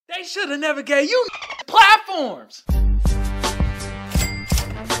They should have never gave you platforms.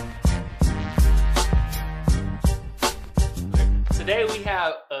 Today we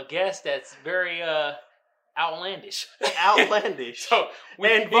have a guest that's very outlandish. Outlandish.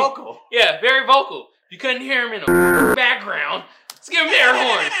 And vocal. Yeah, very vocal. You couldn't hear him in the background. Let's give him the air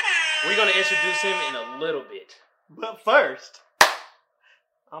horns. We're going to introduce him in a little bit. But first,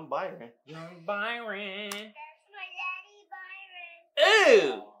 I'm Byron. Young Byron. That's my daddy,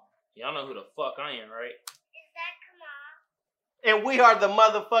 Byron. Ew. Y'all know who the fuck I am, right? Is that Kamal? And we are the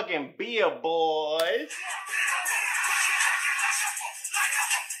motherfucking Beer Boys.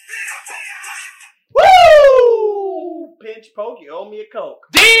 Woo! Pinch poke, you owe me a Coke.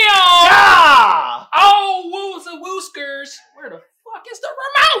 Damn! Ah! Oh, woos and wooskers. Where the fuck is the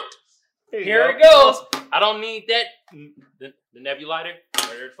remote? Here you it goes. I don't need that. The nebulizer,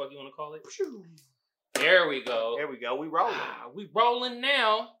 whatever the fuck you want to call it. There we go. There we go. We rolling. We rolling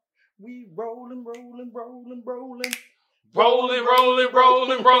now. We rolling, rolling, rolling, rolling. Rolling, rolling,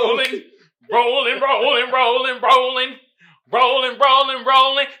 rolling, rolling. Rolling, rolling, rolling, rolling. Rolling, rolling,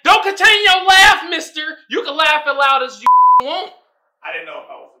 rolling. Don't contain your laugh, mister. You can laugh as loud as you want. I didn't know if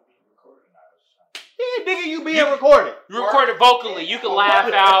I was being recorded or not. Yeah, nigga, you being recorded. You record it vocally. You can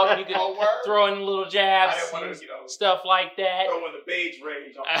laugh out. You can Oh, word? throw in little jabs, I didn't want to, stuff like that. throw in the beige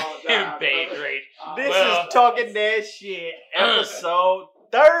rage. I apologize. Beige rage. This Well. is Talking That Shit, episode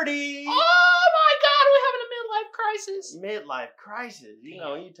 30. Oh my God, we're having a midlife crisis. Midlife crisis. You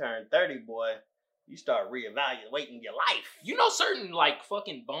know, when you turn 30, boy, you start reevaluating your life. You know, certain like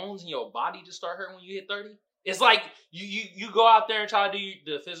fucking bones in your body just start hurting when you hit 30. It's like you go out there and try to do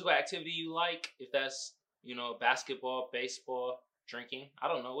the physical activity you like. If that's, you know, basketball, baseball, drinking. I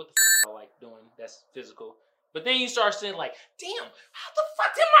don't know what the I like doing that's physical. But then you start saying like, damn, how the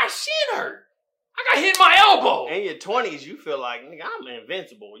fuck did my shin hurt? I got hit in my elbow. In your 20s, you feel like, nigga, I'm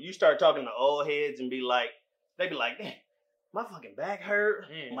invincible. You start talking to old heads and be like, they be like, damn, my fucking back hurt,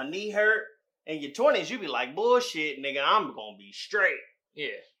 my knee hurt. In your 20s, you be like, bullshit, nigga, I'm gonna be straight. Yeah.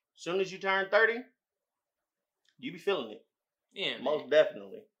 Soon as you turn 30, you be feeling it. Yeah, man. Most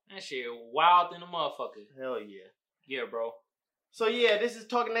definitely. That shit wild than a motherfucker. Hell yeah. Yeah, bro. So yeah, this is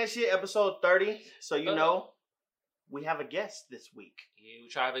Talking That Shit, episode 30. So you know, we have a guest this week. Yeah, we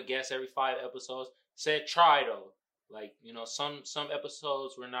try to have a guest every 5 episodes. Said try though. Like, you know, some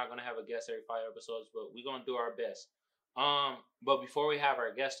episodes we're not gonna have a guest every 5 episodes, but we're gonna do our best. But before we have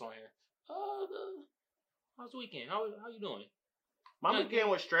our guest on here, how's the weekend? How you doing? My weekend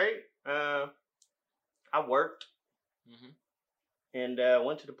was straight. I worked and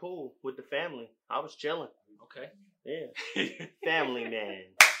went to the pool with the family. I was chilling. Okay. Yeah. Family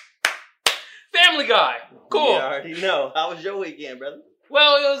man. Family guy. Cool. You already know. How was your weekend, brother?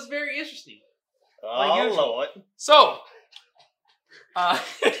 Well, it was very interesting. Oh, Like usual. Lord. So,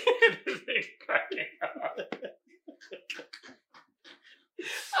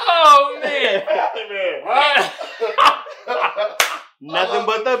 oh man. Nothing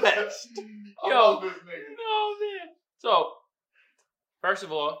but the best. Yo, this nigga. oh man. So, first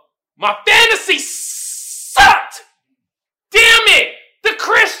of all, my fantasy sucked. Damn it! The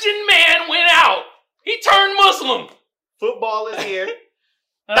Christian man went out. He turned Muslim. Football is here.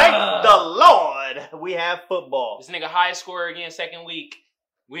 Thank the Lord we have football. This nigga high scorer again, second week.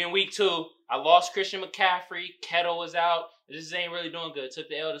 We in week 2. I lost Christian McCaffrey. Kettle was out. This ain't really doing good. Took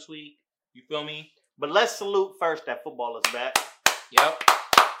the L this week. You feel me? But let's salute first that football is back. Yep.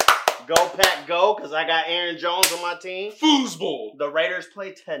 Go Pack Go, because I got Aaron Jones on my team. Foosball. The Raiders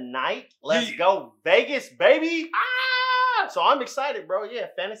play tonight. Let's go Vegas, baby. Ah! So I'm excited, bro. Yeah,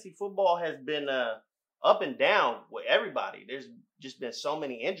 fantasy football has been up and down with everybody. There's just been so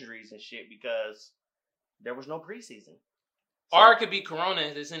many injuries and shit because there was no preseason. So, Or it could be Corona.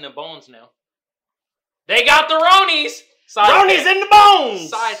 It's in the bones now. They got the Ronies. Ronies in the bones.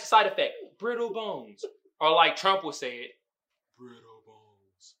 Side effect. Brittle bones. Or like Trump would say it. Brittle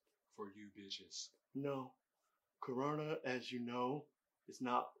bones for you bitches. No, Corona, as you know, is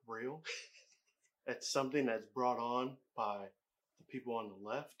not real. It's something that's brought on by the people on the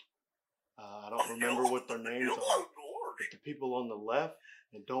left. I don't remember what their names are. But the people on the left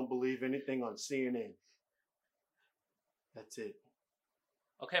and don't believe anything on CNN. That's it.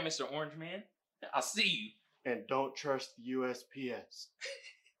 Okay, Mr. Orange Man. I see you. And don't trust the USPS.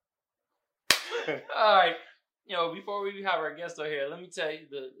 All right. You know, before we have our guest over here, let me tell you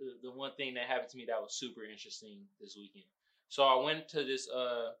the one thing that happened to me that was super interesting this weekend. So I went to this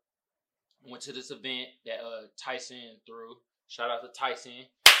event that Tyson threw. Shout out to Tyson,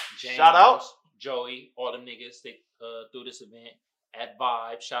 James, Shout out. Joey, all them niggas. They threw this event at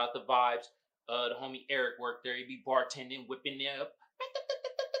Vibes. Shout out to Vibes. The homie Eric worked there. He be bartending, whipping it up.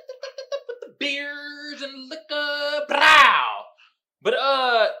 beers and liquor, brow. But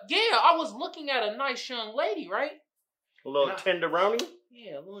yeah, I was looking at a nice young lady, right? A little tenderoni?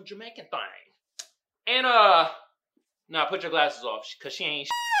 Yeah, a little Jamaican thing. And nah, put your glasses off, cause she ain't.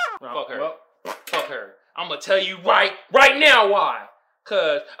 Fuck her. Well. Fuck her. I'm gonna tell you right now why.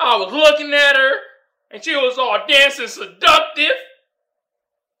 Cause I was looking at her, and she was all dancing seductive,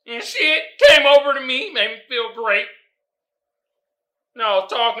 and shit came over to me, made me feel great. And I was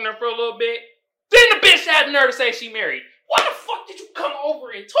talking to her for a little bit. Then the bitch had the nerve to say she married. Why the fuck did you come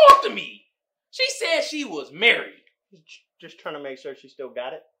over and talk to me? She said she was married. Just trying to make sure she still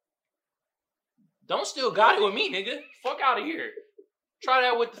got it. Don't still got it with me, nigga. Fuck out of here. Try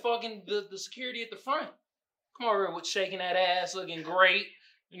that with the fucking the security at the front. Come over here with shaking that ass, looking great,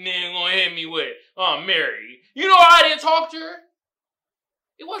 and then gonna hit me with, oh, I'm married. You know why I didn't talk to her?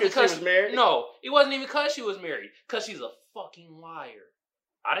 It wasn't because she was married? No, it wasn't even because she was married. Because she's a fucking liar.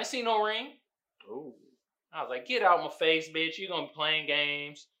 I didn't see no ring. Ooh. I was like, get out my face, bitch. You gonna be playing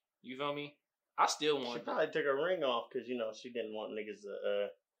games. You feel me? I still want She it. probably took her ring off because, she didn't want niggas to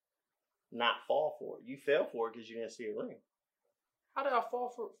not fall for it. You fell for it because you didn't see a ring. How did I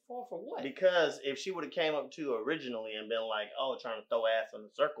fall for what? Because if she would have came up to you originally and been like, oh, trying to throw ass in a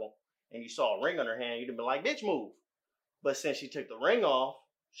circle, and you saw a ring on her hand, you'd have been like, bitch, move. But since she took the ring off,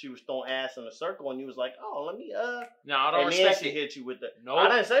 she was throwing ass in a circle, and you was like, oh, let me, No, I don't and respect then she it. hit you with the, No, I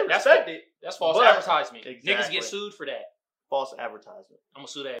didn't say respect it. That's false But- advertisement. Exactly. Niggas get sued for that. False advertisement. I'm gonna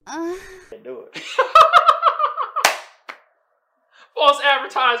sue that. Can't do it. False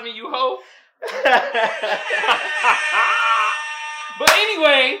advertisement, you hoe. But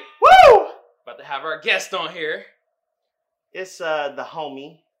anyway, Woo! about to have our guest on here. It's the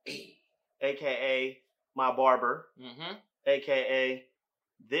homie, a.k.a. my barber, Mm-hmm. a.k.a.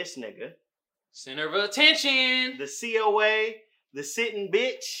 this nigga, Center of attention. the COA, the sitting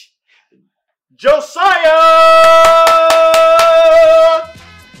bitch, Josiah!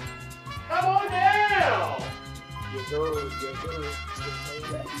 Come on down! Yes, sir.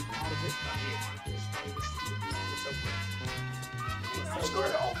 Yes, sir.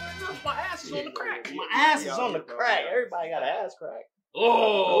 My ass is on the crack. My ass is on the crack. Everybody got an ass crack.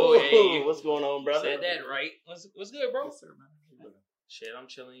 Oh, Ooh, hey. what's going on, brother? Said that right. What's good, bro? Yes, sir, man. Shit, I'm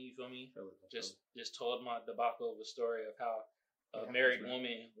chilling. You feel me? Just told my debacle of a story of how a married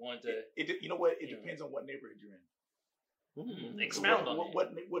woman wanted to You know what? It depends on what neighborhood you're in. expound on it.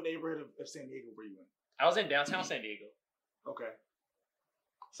 What neighborhood of San Diego were you in? I was in downtown San Diego. Okay.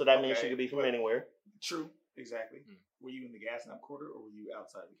 So that means Okay, she could be from but- anywhere. True. Exactly. Hmm. Were you in the Gaslamp Quarter or were you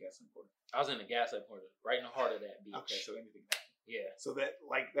outside the Gaslamp Quarter? I was in the Gaslight Quarter, right in the heart of that bitch. Okay, so anything can happen. Yeah. So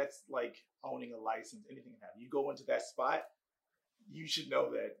that's like owning a license. Anything can happen. You go into that spot, you should know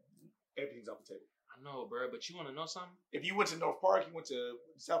that everything's off the table. I know, bro, but you want to know something? If you went to North Park, you went to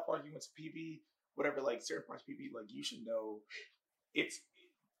South Park, you went to PB, whatever, like certain parts of PB, like you should know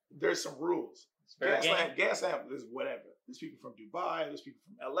there's some rules. It's fair game. Gaslamp is whatever. There's people from Dubai, there's people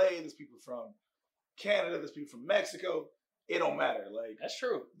from LA, there's people from Canada, there's people from Mexico. It don't matter. Like That's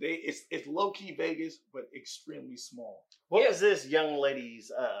true. it's low key Vegas, but extremely small. What is this young lady's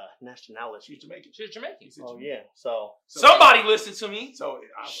nationality? She's Jamaican. She's Jamaican. Oh, yeah. So Somebody listen to me. So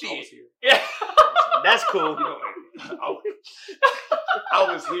I was Shit. here. Yeah. that's cool. You know,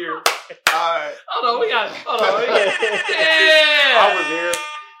 I was here. Hold on, we got. I Yeah. was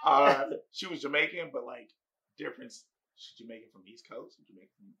here. She was Jamaican, but like difference. She's Jamaican from East Coast, and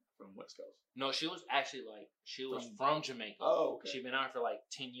Jamaican from West Coast. No, she was actually from Jamaica. Oh, okay. She'd been out for like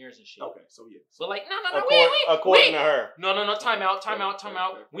 10 years and shit. Okay, so yeah. But like, no, According wait. to her. No, time out.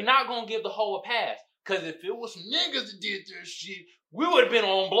 We're not gonna give the hoe a pass. Cause if it was niggas that did this shit, we would have been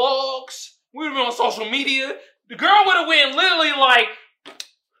on blogs. We would have been on social media. The girl would have went literally like,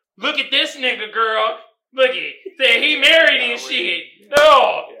 look at this nigga, girl. Look at, said he married and shit.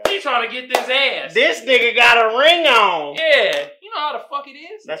 Oh, he trying to get this ass. This nigga got a ring on. Yeah, you know how the fuck it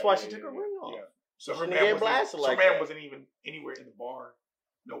is. That's why she took her ring off. Yeah. So her Shouldn't man, get blasted like man that. wasn't even anywhere in the bar.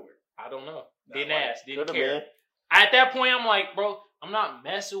 Nowhere. I don't know. Not Didn't like- ask. Didn't Could've care. been. At that point, I'm like, bro, I'm not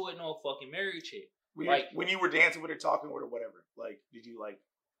messing with no fucking married chick. When you were dancing with her, talking with her, whatever, like, did you like,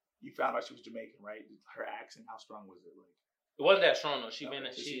 you found out she was Jamaican, right? Her accent, how strong was it? Like, It wasn't that strong though. She'd okay, been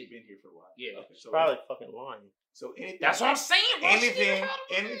so she'd been here for a while. Yeah. Okay, so Probably fucking lying. So anything. That's what I'm saying, bro.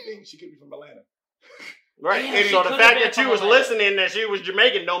 Anything. She could be from Atlanta. Right. Yeah, So she the could've fact been that you from was Atlanta. listening that she was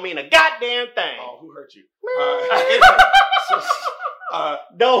Jamaican don't mean a goddamn thing. Oh, who hurt you?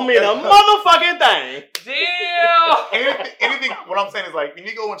 Don't mean a motherfucking thing. Damn. Anything. What I'm saying is like when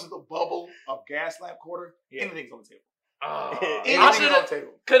you go into the bubble of Gaslamp Quarter, Yeah. anything's on the table. I Anything's should on the have,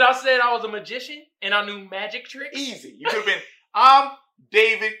 table. cause I said I was a magician and I knew magic tricks. Easy. You could have been. I'm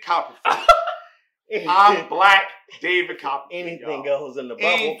David Copperfield. I'm black David Copperfield. Anything goes in the bubble.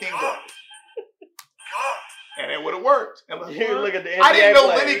 Anything goes. And it would have worked. And You look at the NBA I didn't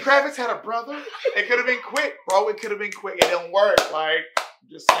know players. Lenny Kravitz had a brother. It could have been quick, bro. It could have been quick. It didn't work. Like, I'm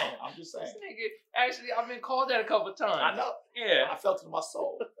just saying. This nigga, actually, I've been called that a couple times. I know. Yeah. I felt it in my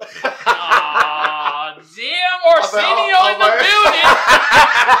soul. Aw, damn, Arsenio in the building.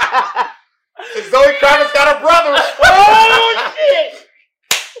 Zoe Kravitz got a brother. Oh shit!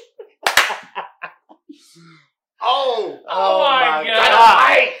 Oh my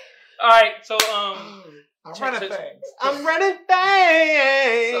God. All right, so I'm running things. I'm running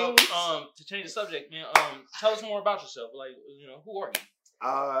things. So to change the subject, man, tell us more about yourself. Like, who are you?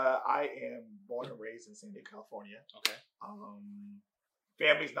 I am born and raised in San Diego, California. Okay.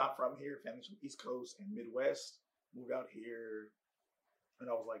 Family's not from here. Family's from East Coast and Midwest. Moved out here when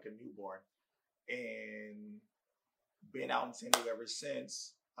I was like a newborn, and been out in San Diego ever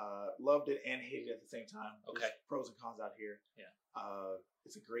since. Loved it and hated it at the same time. Okay. There's pros and cons out here. Yeah.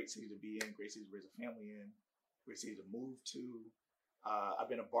 It's a great city to be in, great city to raise a family in, great city to move to. I've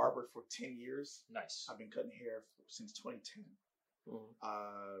been a barber for 10 years. Nice. I've been cutting hair since 2010.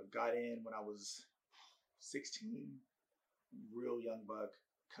 Got in when I was 16, real young buck,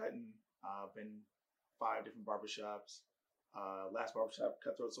 cutting. Been 5 different barbershops. Last barbershop,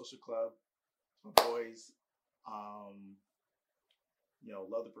 Cutthroat Social Club. My boys.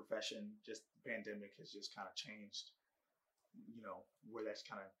 Love the profession. Just the pandemic has just kind of changed, where that's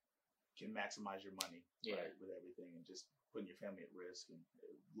kind of can maximize your money, right, with everything and just putting your family at risk and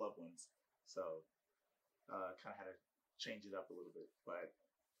loved ones. So, kind of had to change it up a little bit. But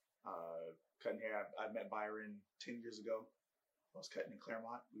cutting hair, I met Byron 10 years ago. I was cutting in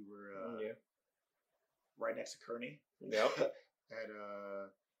Claremont. We were right next to Kearney. Yep. At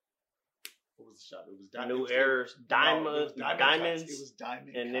what was the shop? It was New Era's Diamonds. It was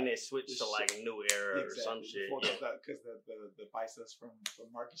Diamond. And then it switched to like New Era or some shit. Because the biceps from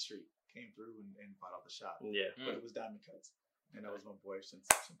Market Street came through and bought out the shop. Yeah. But it was Diamond Cuts. And that was my boy since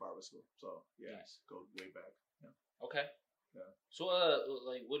barber school. So yeah, nice. Go way back. Yeah. Okay. Yeah. So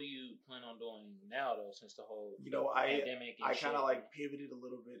what do you plan on doing now though, since the whole pandemic? I kind of like pivoted a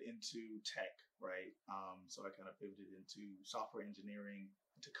little bit into tech, right? So I kind of pivoted into software engineering,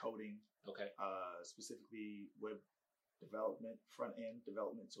 into coding. Okay. Specifically web development, front end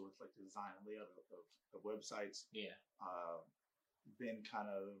development. So it's like the design and layout of websites. Yeah. Been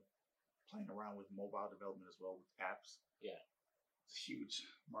kind of playing around with mobile development as well with apps. Yeah. It's a huge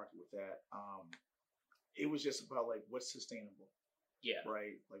market with that. It was just about like what's sustainable. Yeah.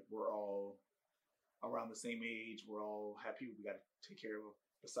 Right. Like we're all around the same age. We're all have people we got to take care of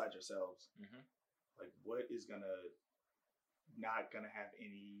besides ourselves. Mm-hmm. Like what is not gonna have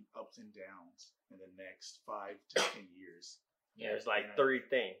any ups and downs in the next 5 to 10 years. Yeah, it's like 3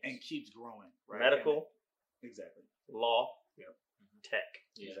 things. And keeps growing, right? Medical. Exactly. Law. Yep. Tech.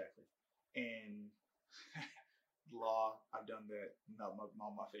 Yeah. Exactly. And law, I've done that. Not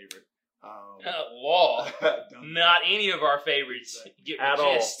my favorite. Law. Not any of our favorites. Exactly. Get at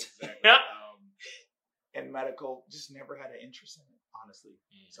all. Exactly. And medical, just never had an interest in it, honestly.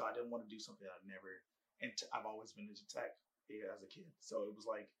 So I didn't want to do something I've never. And I've always been into tech as a kid. So it was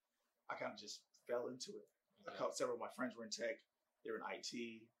like I kind of just fell into it. Okay. Several of my friends were in tech. They were in IT.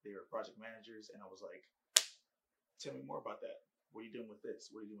 They were project managers, and I was like, "Tell me more about that. What are you doing with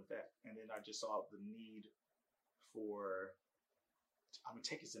this? What are you doing with that?" And then I just saw the need for.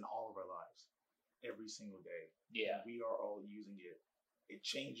 Tech is in all of our lives, every single day. Yeah, and we are all using it. It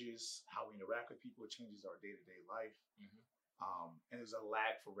changes how we interact with people. It changes our day-to-day life. Mm-hmm. And there's a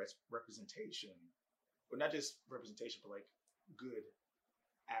lack for representation, or not just representation, but like good,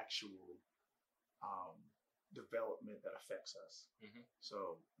 actual development that affects us. Mm-hmm.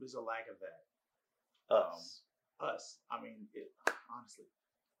 So there's a lack of that. Us. Honestly.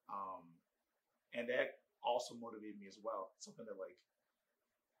 And that also motivated me as well. Something that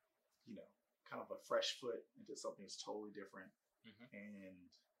kind of a fresh foot into something that's totally different. Mm-hmm. And,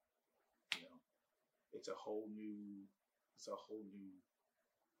 it's a whole new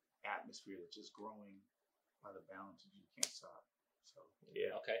atmosphere that's just growing by the bounds and you can't stop. So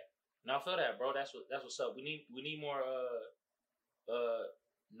yeah. Okay. Now I feel that, bro. That's what's up. We need more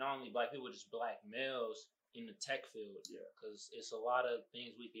not only black people, just black males in the tech field. Yeah. Because it's a lot of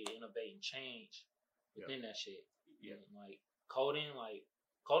things we can innovate and change within that shit. Yeah. And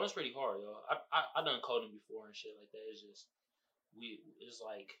coding's pretty hard, yo. I done coding before and shit like that. It's just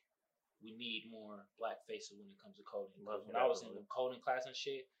we need more black faces when it comes to coding. When I was in the coding class and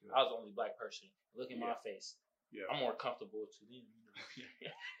shit, I was the only black person. Look at my face. Yeah. I'm more comfortable to them.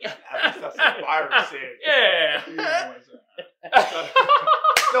 At least that's what Byron said. Yeah.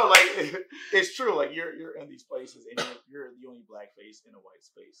 No, like it's true. Like you're in these places and you're the only black face in a white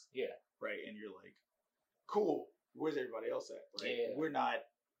space. Yeah. Right. And you're like, cool. Where's everybody else at? Right. Yeah. We're not.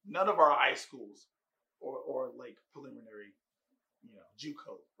 None of our high schools or like preliminary,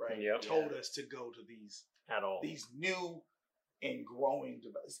 JUCO, right, Yep. told us to go to these At all. these new and growing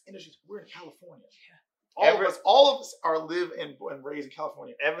industries. We're in California. Yeah. All of us are live and raised in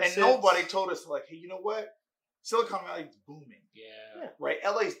California. Ever and since- nobody told us like, hey, you know what? Silicon Valley is booming. Yeah. Right?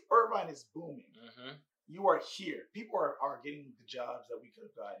 LA's Irvine is booming. Mm-hmm. You are here. People are getting the jobs that we could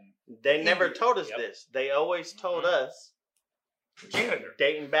have gotten. They never India. told us Yep. this. They always told us, Canada.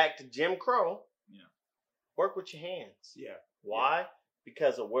 dating back to Jim Crow, Yeah. work with your hands. Yeah. Why?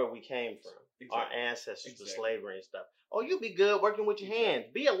 Because of where we came from. Our Exactly. ancestors, the Exactly. slavery and stuff. Oh, you be good working with your hands.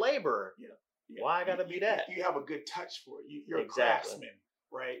 Be a laborer. Yeah. Why I gotta be that? You have a good touch for it. You're Exactly. a craftsman,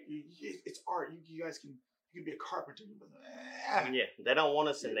 right? It's art. You guys can be a carpenter. Yeah, they don't want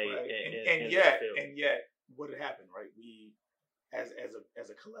us in Right. the and yet, what had happened, right? We, as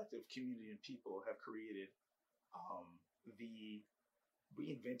a collective community and people, have created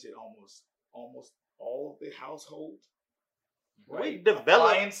we invented almost all of the household, right? We developed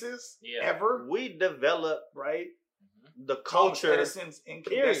appliances Yeah. ever, we developed right? the Thomas culture. Edison's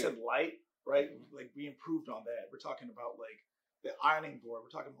incandescent light, right? Like we improved on that. We're talking about like the ironing board. We're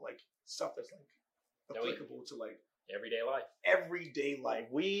talking about like stuff that's like That we- applicable to like Everyday life. everyday life.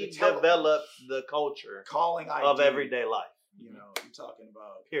 We The tele- developed the culture calling ID, of everyday life. You know, you're talking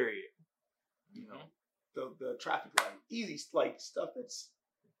about Period. you know the traffic light, easy like stuff that's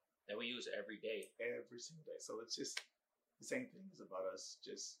That we use every day. every single day. So it's just the same thing as about us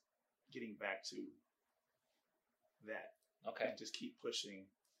just getting back to that Okay. and just keep pushing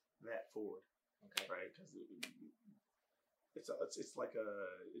that forward, Okay. right? Because it's like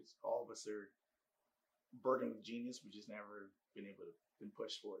it's all of us are burdened with genius. We just never been able to been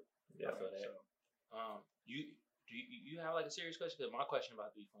pushed for it. Yeah. I feel that. So, You have like a serious question? Because my question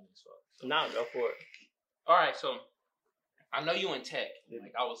about to be funny as fuck. So. No, go for it. All right, so I know you in tech.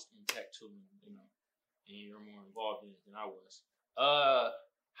 Like I was in tech too, and you're more involved in it than I was.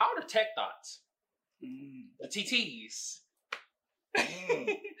 How are the tech thoughts? The TTs.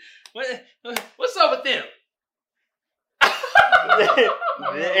 What's up with them?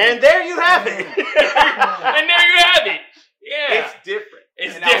 And there you have it. And there you have it. Yeah, it's different.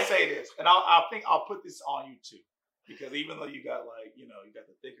 It's and different. I'll say this, and I think I'll put this on you too, because even though you got like you got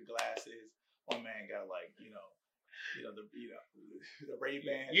the thicker glasses, one man got like the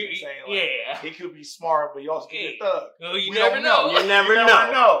Ray-Bans. You- saying like, yeah. he could be smart, but he also could be a thug. Well, you We never don't know. You never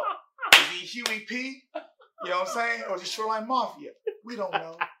know. Is he Huey P? You know what I'm saying? Or is he Shoreline Mafia? We don't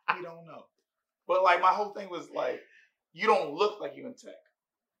know. We don't know. But like my whole thing was like, you don't look like you in tech,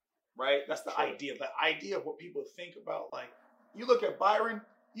 right? That's the True. idea. The idea of what people think about. Like, you look at Byron,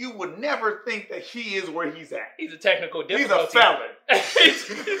 you would never think that he is where he's at. He's a technical He's difficulty. a felon.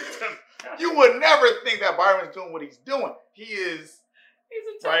 You would never think that Byron's doing what he's doing. He is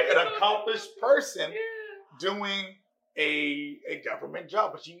He's a right an technical accomplished person Yeah. doing a government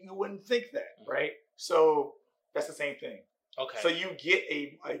job, but you wouldn't think that, right? So that's the same thing. Okay. So you get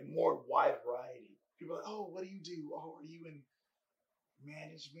a more wide variety. People are like, oh, what do you do? Oh, are you in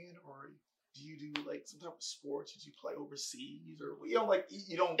management, or do you do like some type of sports? Did you play overseas, or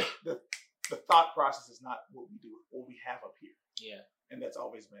you don't the thought process is not what we do, what we have up here, yeah. and that's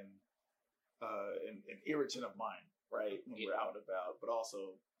always been an irritant of mine, right? When we're out and about, but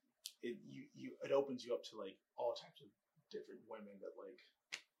also it opens you up to like all types of different women that like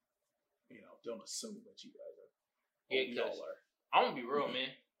don't assume that you guys are. Yeah, We all are. I'm gonna be real, man.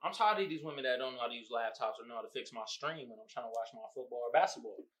 I'm tired of these women that don't know how to use laptops or know how to fix my stream when I'm trying to watch my football or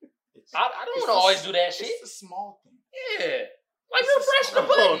basketball. I don't It's want to the- always do that shit. It's the small thing. Yeah. Like It's refresh the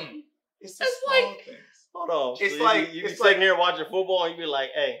small- button. It's the It's small like- things. Hold on. It's So like- you be it's sitting like- here watching football and you be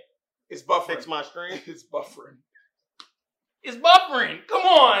like, hey, It's buffering. fix my stream. It's buffering. It's buffering. Come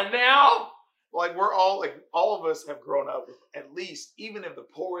on now. Like all of us have grown up with at least, even if the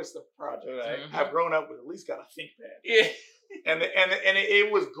poorest of projects Mhm. have grown up with at least got a ThinkPad. Yeah. And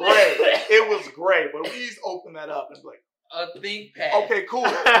it was great. It was great. But we just open that up and be like, A ThinkPad. okay, cool.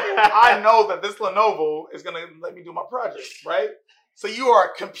 I know that this Lenovo is gonna let me do my project, right? So you are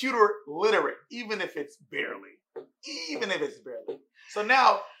computer literate, even if it's barely. So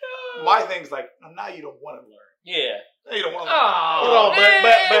now my thing's like, now you don't want to learn. Yeah. Now you don't want to Oh, Hold on,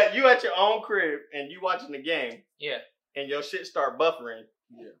 man. but you at your own crib and you watching the game Yeah. and your shit start buffering.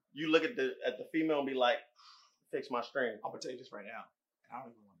 Yeah. You look at the female and be like, fix my stream. I'm gonna tell you this right now. I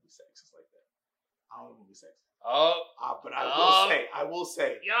don't even want to be sexist like that. I don't even want to be sexist. Oh, But I will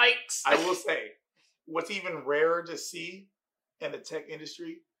say, yikes. what's even rarer to see in the tech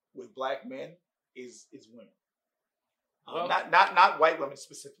industry with black men is women. Well, Not white women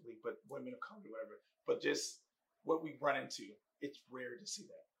specifically, but women of color, whatever. But just what we run into, it's rare to see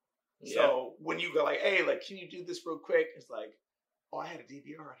that. Yeah. So when you go like, hey, like, can you do this real quick? It's like, oh, I had a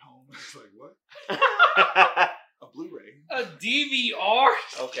DVR at home. It's like, what? A Blu-ray. A DVR?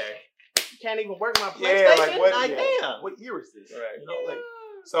 Okay. You can't even work my Yeah, PlayStation? like what? Like, yeah. damn. What year is this? Right. You know, like,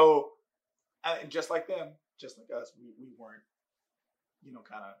 so, and just like them, just like us, we weren't, you know,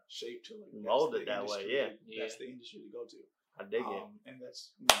 kind of shaped to like Molded that way, yeah. That's the industry to go to. I dig it. And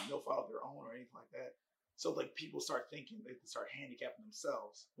that's no fault of their own or anything like that. So like people start thinking they can start handicapping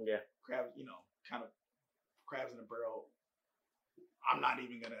themselves. Yeah. Crabs, you know, kind of crabs in a barrel. I'm not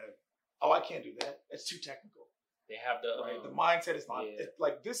even gonna. Oh, I can't do that. It's too technical. They have the Right. The mindset is not yeah. it's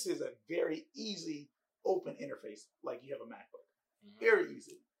like this is a very easy open interface. Like you have a MacBook, Mhm. very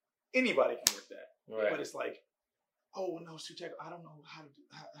easy. Anybody can work that. Right. But it's like, oh no, it's too technical. I don't know how to do.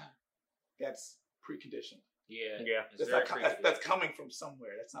 That's preconditioned. Yeah. Yeah. It's That's, very not, tricky. that's coming from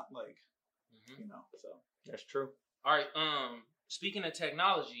somewhere. That's not like Mhm. you know. So That's true. All right. Speaking of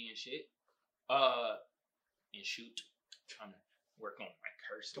technology and shit, and shoot, trying to work on my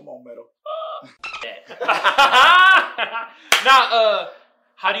curse. come on, metal. Now,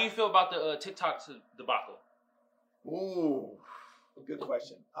 how do you feel about the TikTok debacle? Ooh, good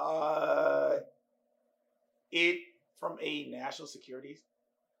question. It from a national security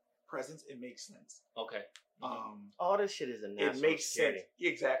presence, it makes sense. Okay. All this shit is a national It makes security. sense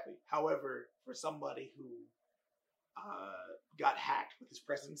exactly. However, for somebody who got hacked with his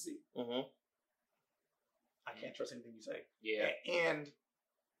presidency, Mm-hmm. I can't trust anything you say. Yeah. And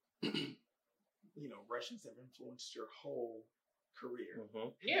you know, Russians have influenced your whole career. Mm-hmm.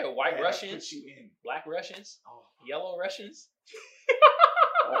 Yeah. White And Russians, put you in black Russians, oh, yellow Russians.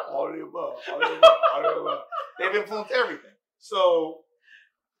 all of the above. All of the above. All of the above. They've influenced everything. So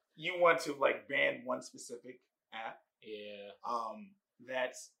you want to like ban one specific app. Yeah.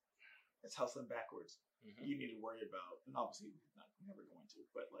 That's hustling backwards. Mhm. You need to worry about, and obviously not never going to,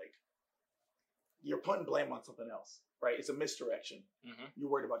 but like you're putting blame on something else, right? It's a misdirection. Mhm. You're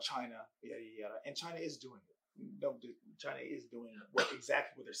worried about China, yada yada, and China is doing it. No, China is doing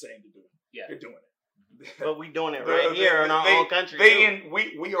exactly what they're saying they're doing. Yeah. They're doing it. But we doing it right here in our own country.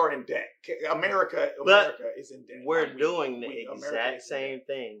 We are in debt. America But is in debt. We're Not we, doing the America exact is in debt. same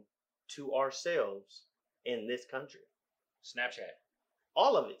thing to ourselves in this country. Snapchat.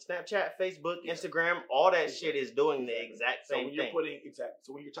 All of it. Snapchat, Facebook, Yeah. Instagram, all that shit is doing the Exactly. exact So same when you're thing.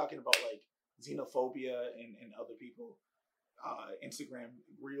 so when you're talking about like xenophobia and other people, Instagram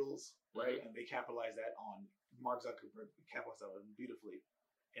Reels, right? Mhm. And they capitalize that on Mark Zuckerberg capitalized that on beautifully.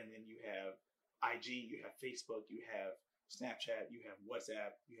 And then you have IG, you have Facebook, you have Snapchat, you have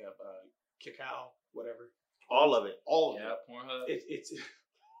WhatsApp, you have Kakao, whatever. All of it. All of Yeah. it. Pornhub. It's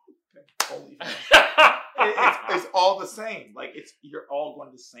only it's all the same. Like you're all going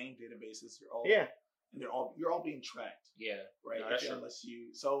to the same databases. You're all Yeah. and you're all being tracked, Yeah. right? No, that's true. Unless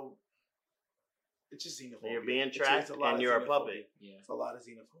you it's just xenophobia. You're being It's tracked a lot and of you're a xenophobia. puppet. Yeah. It's a lot of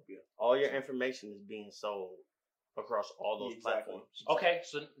xenophobia. All your information is being sold across all those Exactly. platforms. Okay,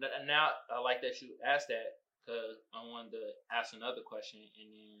 so now I like that you asked that because I wanted to ask another question,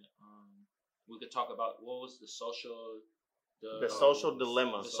 and then we could talk about what was the social dilemma. The social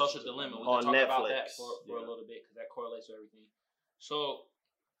dilemma. The social dilemma. We On can talk about that Netflix. for a little bit because that correlates with everything. So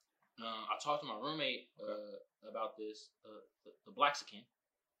I talked to my roommate about this. The Blaxican.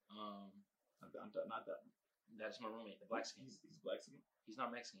 Not that. That's my roommate. The Blaxican. He's Mexican. He's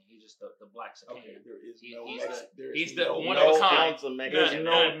not Mexican. He's just the Blaxican. Okay, there is He- no. he's Mex- the- there is he's the no one Mex- of a kind. Ounce of There's Mexican.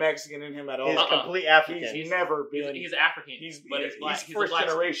 no Mexican in him at all. He's complete African. He's never been. He's African. He's but it's black. he's a first Blaxican.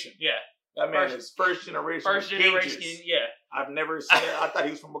 generation. Yeah. That man First- is first generation. First generation. Cages. Yeah. I've never seen. I thought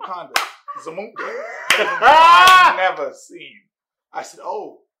he was from Wakanda. He's a monkey. I've never seen. I said,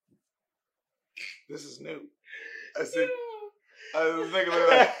 "Oh, this is new." I said, "I was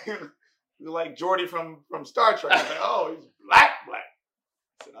thinking like Jordy from Star Trek." I was like, "Oh, he's black."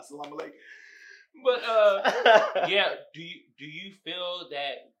 I said, "Assalamu alaikum." But yeah, do you feel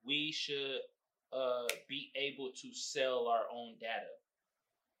that we should be able to sell our own data?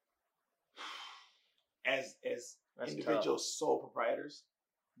 As That's individual sole proprietors,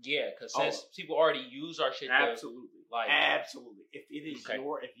 Yeah, because Oh. since people already use our shit, to, absolutely, like absolutely. If it is Okay.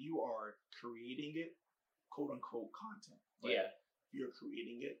 if you are creating it, quote unquote content, right? yeah, If you're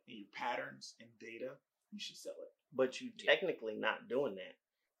creating it and your patterns and data, you should sell it. But you technically not doing that.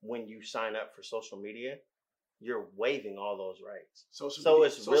 When you sign up for social media, you're waiving all those rights. Social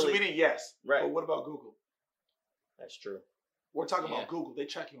really- media, yes, Right. But what about Google? That's true. We're talking Yeah. about Google. They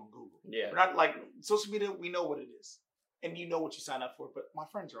track you on Google. Yeah. We're not like social media. We know what it is. and you know what you sign up for. But my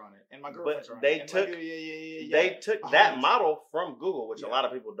friends are on it, and my girlfriends are on they it. took they took that model from Google, which a lot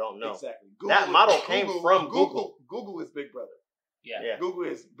of people don't know. Exactly. That model came from Google. Google is Big Brother. Yeah. Google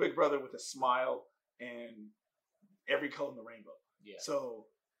is Big Brother with a smile and every color in the rainbow. Yeah. So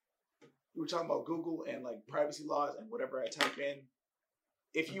we were talking about Google and like privacy laws and whatever I type in.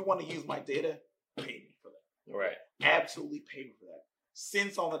 If you want to use my data, pay me for that. Right. Absolutely pay me for that.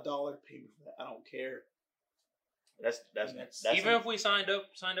 Cents on the dollar, pay me for that. I don't care. That's even if we signed up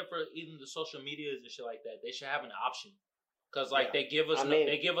for even the social medias and shit like that, they should have an option. Cause like they give us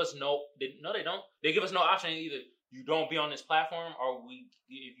they give us no they don't. They give us no option. Either you don't be on this platform, or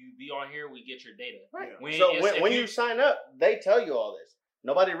if you be on here, we get your data. Right. When you sign up, they tell you all this.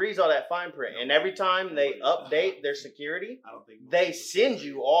 Nobody reads all that fine print, and every time they update their security, they send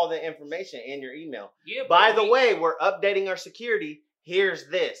you all the information in your email. Yeah. By the way, we're updating our security. Here's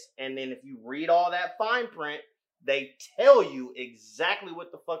this, and then if you read all that fine print, they tell you exactly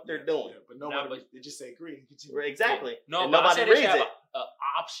what the fuck they're doing. Yeah, but nobody, they just say agree and continue. Exactly. No, and but nobody I said reads they should have it. an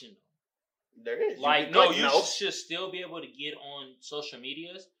option. There is. Like, you should still be able to get on social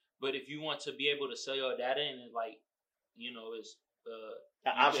medias, but if you want to be able to sell your data and it's like, it's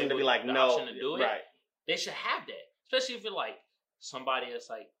the option to be like, no, option to do it, right? They should have that, especially if you're like somebody that's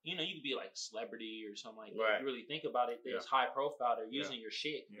like, you could be like celebrity or something like that. Right. If you really think about it, that's high profile. They're using your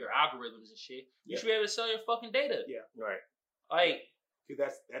shit, your algorithms and shit. You should be able to sell your fucking data. Yeah. Right. Like,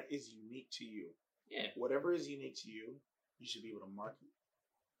 because that is unique to you. Yeah. Whatever is unique to you, you should be able to market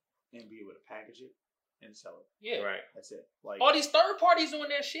and be able to package it and sell it. Yeah. Right. That's it. Like all these third parties doing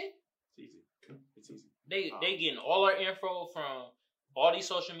that shit. It's easy. It's easy. They getting all our info from all these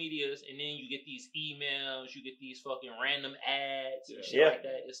social medias, and then you get these emails, you get these fucking random ads and shit like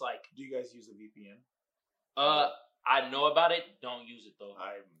that. It's like, do you guys use a VPN? I know about it. Don't use it though.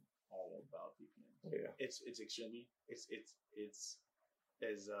 I'm all about VPN. Yeah. It's extremely it's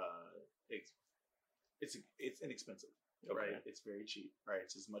inexpensive. Okay. Right? It's very cheap. Right?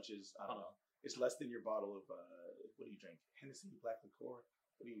 It's as much as I don't know. It's less than your bottle of what do you drink? Hennessy, black liqueur.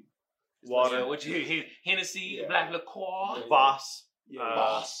 What do you? Water. What you Hennessy, black liqueur, Voss. Yeah,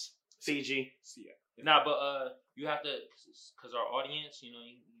 Voss, Fiji. Yeah. Nah, but you have to, because our audience, you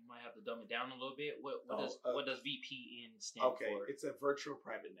might have to dumb it down a little bit. What does VPN stand for? Okay, it's a virtual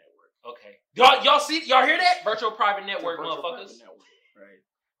private network. Okay, y'all hear that? Virtual private network, motherfuckers. Private network, right?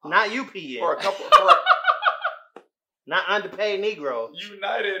 Not UPN. For a couple. Not underpaid Negro.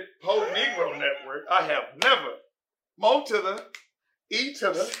 United Po Negro Network. I have never. Mo to the E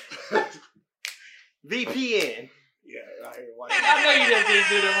to the VPN. Yeah, I hear watching. I know you didn't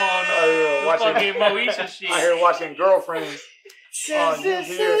do them all. Watching Moesha shit. I hear watching Girlfriends on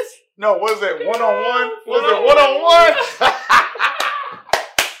YouTube. No, was it 1-on-1? Was it 1-on-1?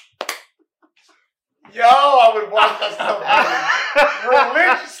 Yo, I would watch that stuff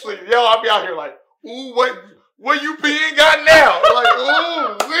religiously. Yo, I'd be out here like, ooh, what you being got now? Like,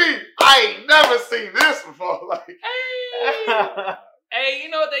 ooh, I ain't never seen this before. Like, hey, you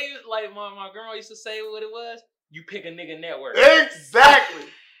know what they used? Like my grandma used to say what it was. You pick a nigga network. Exactly.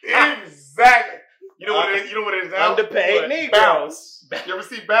 Exactly. You know what it is? You know what it is now? Underpaid Negroes. Bounce. You ever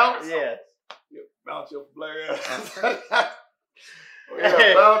see Bounce? Yeah. Bounce your black ass.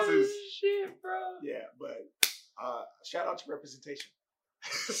 Yeah, Bounce is shit, bro. Yeah, but shout out to representation.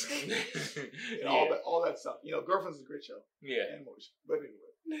 Yeah. all that stuff. Girlfriend's is a great show. Yeah. And more. But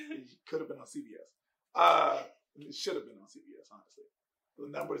anyway, it could have been on CBS. It should have been on CBS, honestly. The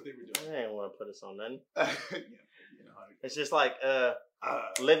numbers they were doing. I didn't want to put us on nothing. You know how to go. It's just like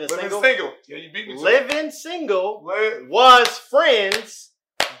living single. Yeah, you beat me. Living single was friends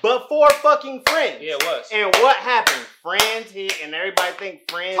before fucking friends. Yeah, it was. And what happened? Friends hit, and everybody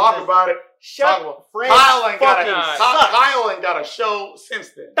think friends. Talk about it. Friends. Kyle ain't got a show since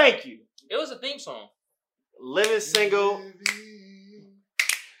then. Thank you. It was a theme song. Living single.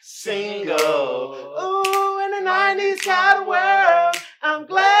 Single. Ooh, in the 90s kind of world. I'm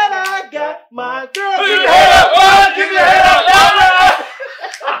glad I got my girl. Give your head up.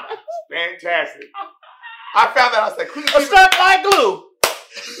 Fantastic. I found that. I was like, stuck like glue.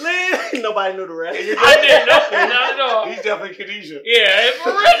 Nobody knew the rest. I didn't know. Not at all. He's definitely Khadijah. Yeah.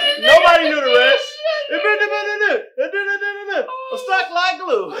 Nobody knew the rest. I'm stuck like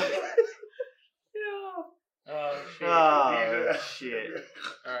glue. Oh, shit.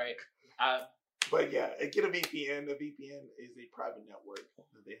 All right. But yeah, get a VPN. A VPN is a private network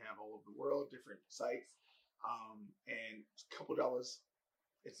that they have all over the world, different sites, and a couple dollars.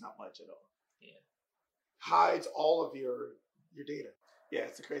 It's not much at all. Yeah. Hides all of your data. Yeah,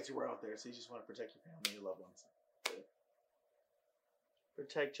 it's a crazy world out there. So you just want to protect your family and your loved ones.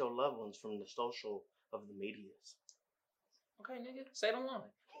 Protect your loved ones from the social of the medias. Okay, nigga, say the line.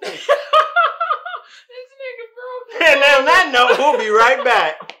 This nigga, bro. And on that note, we'll be right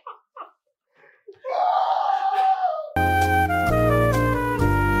back.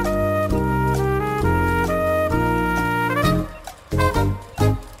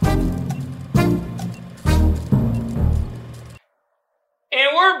 And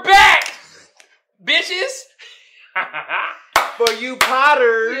we're back, bitches. For you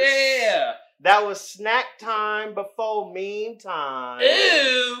Potters. Yeah. That was snack time before meme time.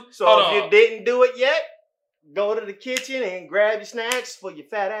 Ew. So Hold if on. you didn't do it yet, go to the kitchen and grab your snacks for your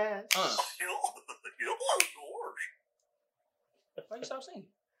fat ass. Why you stop singing?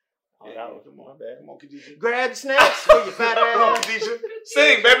 Oh, that was Come my on, bad. come on, Khadijah. Grab your snacks for your fat ass. Come on, Khadijah.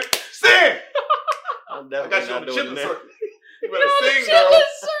 Sing, baby. Sing. I'm I definitely got you on not the doing chitlin that. circuit. You better sing, girl.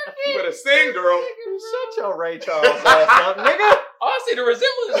 You better sing, girl. Shut your Ray Charles ass up, nigga. Oh, I see the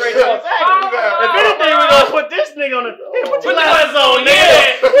resemblance right there. Exactly. If anything, we're gonna put this nigga on the. Hey, put your Put the glasses on, nigga.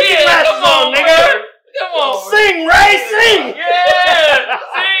 Yeah, Put your glasses come on, on, nigga. bro. Come on. Sing, Ray, sing. Yeah.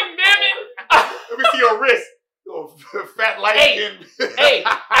 Sing, damn it. Let me see your wrist. Little fat light skin. Hey,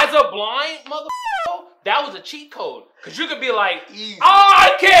 as a blind motherfucker, that was a cheat code. Cause you could be like, Easy. oh,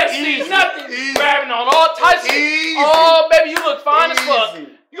 I can't see Easy. nothing. Easy. Grabbing on all types of shit. Easy. Oh, baby, you look fine as fuck.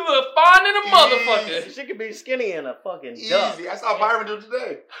 Easy. You look fine in a motherfucker. She could be skinny in a fucking duck. Easy. That's how Byron do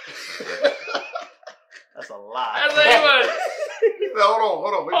today. That's a lie. That's what it was.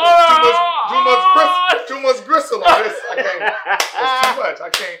 Hold on. Wait, Oh, too much gristle on this. I can't. It's too much. I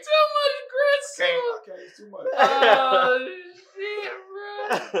can't. Too much gristle. Okay, it's too much. Oh, shit,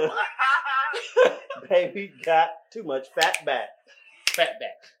 bro. Baby got too much fat back. Fat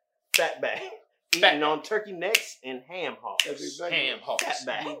back. Fat back. Fat Eating on turkey necks and ham hocks. That's exactly. Ham hocks. Fat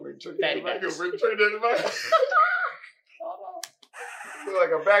back. Fatty backs. Feel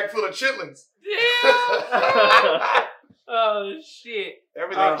like a bag full of chitlins. Yeah. Oh, shit.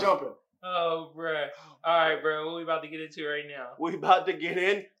 Everything jumping. Oh, bruh. All right, bro. What we about to get into right now? We about to get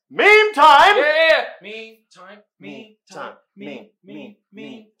in meme time. Yeah. Meme time. Meme time. Meme time.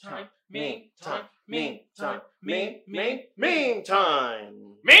 Meme time. Meme time. Meme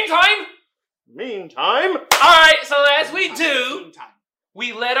time. Meantime. Meantime. All right. So as we do,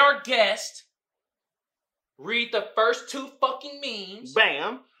 we let our guest read the first two fucking memes.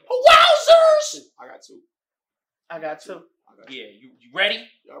 Bam. Wowzers! I got two. Yeah. You ready?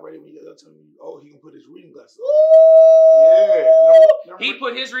 Y'all ready when you tell me? Oh, he can put his reading glasses on. Yeah. Yeah. He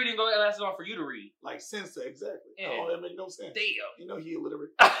put his reading glasses on for you to read. like sensor exactly. Yeah. Oh, that make no sense. Damn. You know he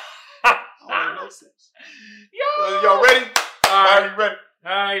illiterate. Oh, that make no sense. Yo. Y'all ready? All right. You ready?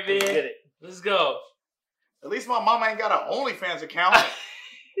 All right, man. Get it. Let's go. At least my mama ain't got an OnlyFans account.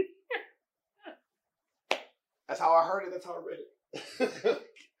 That's how I heard it. That's how I read it.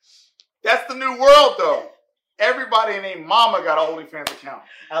 That's the new world, though. Everybody named mama got an OnlyFans account.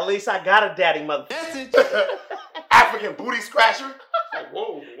 At least I got a daddy mother. African booty scratcher. Like,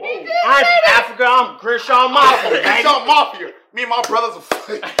 whoa. I'm from Africa. I'm Crenshaw Mafia. Crenshaw Mafia. Me and my brothers are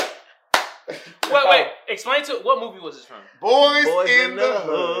Wait. Explain to what movie was this from? Boys in the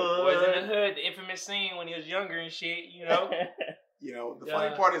Hood. Boys in the Hood, the infamous scene when he was younger and shit, you know? You know, the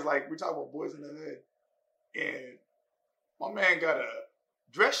funny part is like we talk about Boys in the Hood, and my man got a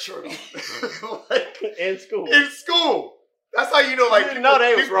dress shirt on. Like, in school. In school. That's how you know, like, You know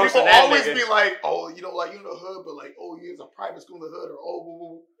they was roasting people that always nigga. be like, oh, you know, like, you in the hood, but like, oh, you in a private school in the hood, or oh, woo,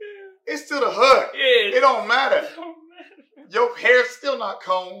 woo. It's still the hood. Yeah. It don't matter. Your hair's still not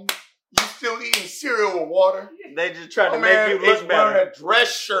combed. You still eating cereal with water. They just try to My man make you is look better. wearing a dress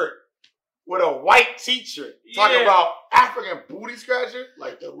shirt with a white t-shirt. Talking about African booty scratcher,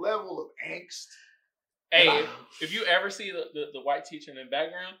 like the level of angst. Hey, if you ever see the white teacher in the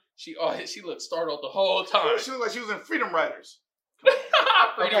background, she looked startled the whole time. She looked like she was in Freedom Riders.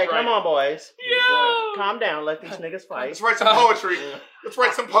 Okay, come on, boys. Yo. Calm down. Let these niggas fight. Let's write some poetry. Let's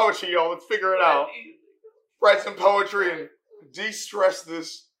write some poetry, y'all. Let's figure it out. Write some poetry and de-stress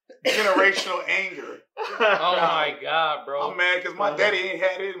this generational anger. Oh my God, bro. I'm mad because my daddy ain't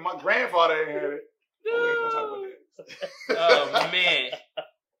had it and my grandfather ain't had it. Oh, we ain't gonna talk about that. Oh man,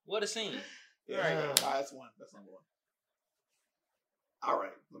 what a scene! Yeah. All right, that's one. That's number one. All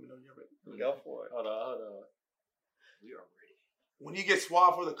right, let me know when you're ready. Go for it. Hold on. We are ready. When you get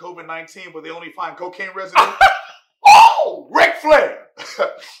swabbed for the COVID-19, but they only find cocaine residue. Oh, Ric Flair.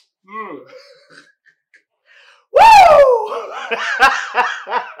 Woo!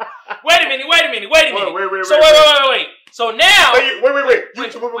 Wait a minute. Wait. So wait. So now. Wait.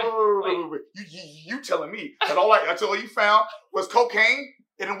 You telling me that all you found was cocaine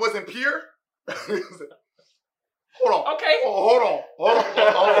and it wasn't pure? Hold on. Okay. Hold on.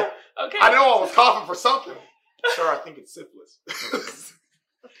 Okay. I know I was coughing for something. Sir, I think it's syphilis.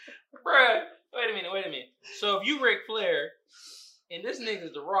 Bruh, wait a minute. So if you Ric Flair and this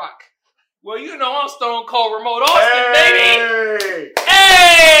nigga's The Rock, well, you know I'm Stone Cold Remote Austin, baby.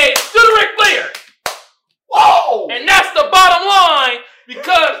 Hey, do the Ric Flair. Whoa! And that's the bottom line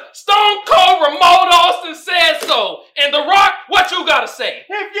because Stone Cold Remote Austin said so. And The Rock, what you gotta say?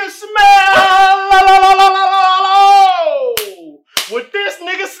 If you smell with this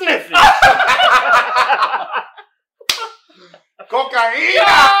nigga sniffing. Cocaína!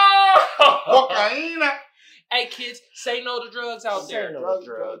 Cocaína! Hey kids, say no to drugs out there. Drugs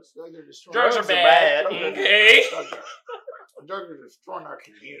are destroying. Drugs are bad. Okay. Drugs are destroying our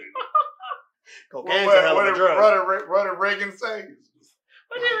community. Cocaine's a hell of a drug. What did Reagan say?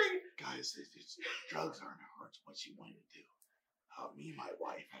 Guys, drugs aren't what you wanted to do. Me and my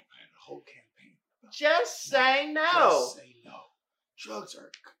wife have had a whole campaign. Just say no. Just say no. Drugs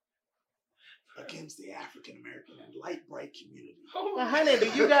are against the African American and light bright community. Well, honey, do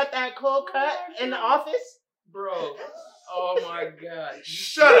you got that cold cut in the office? Bro. Oh my God.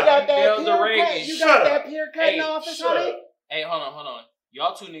 Shut up. Got that Nailed the peer Reagan. cut? You got that peer cut in the office, honey? Hey, hold on.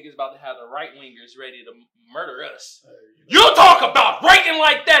 Y'all two niggas about to have the right wingers ready to murder us. You talk about breaking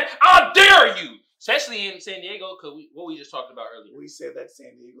like that, I dare you! Especially in San Diego, because what we just talked about earlier. We said that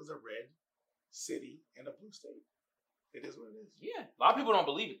San Diego's a red city and a blue state. It is what it is. Yeah. A lot of people don't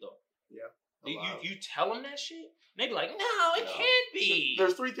believe it, though. Yeah. You tell them that shit, they be like, no, it can't be.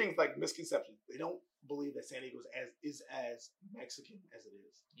 There's three things like misconceptions. They don't believe that San Diego is as Mexican as it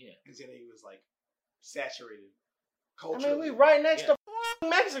is. Yeah. And San Diego is like saturated culturally. I mean, we right next to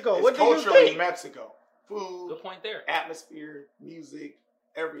Mexico. It's what do you culturally think? Mexico. Food. Good point there. Atmosphere, music,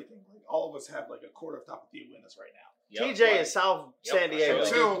 everything. Like all of us have like a quarter of Tapatio in us right now. Yep. TJ is South San Diego.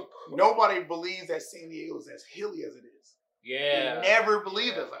 Two, nobody believes that San Diego is as hilly as it is. Yeah. They never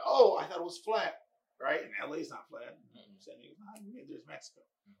believed it. It's like, oh, I thought it was flat, right? And LA's not flat. San Diego's not. There's Mexico.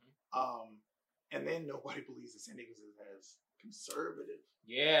 And then nobody believes that San Diego is as conservative.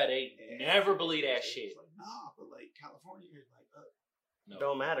 Yeah, they never believe that shit. Like, nah, but like California is like, no.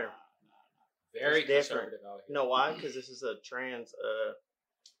 Don't matter. Very different. conservative out here. You know why? Because this is a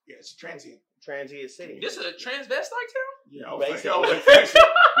yeah, it's a transient city. This is a transvestite town? Yeah, basically. It's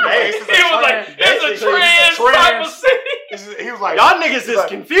a trans type of city. He was like, y'all niggas is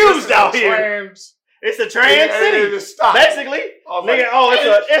confused out here. It's a trans city. Basically.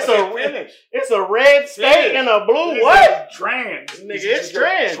 Nigga, it's a red state and a blue what? Trans. Nigga, it's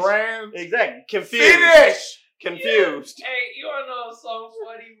trans. Trans. Exactly. Confused. Finish. Confused. Hey, you wanna know what's so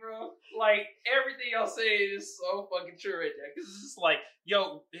funny, bro? Like, everything y'all say is so fucking true right there. Because it's just like,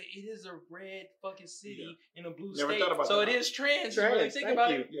 yo, it is a red fucking city in a blue state. So it is trans. You really think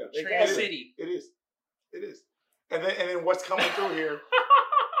about it? Yeah. Trans city. It is. And then what's coming through here,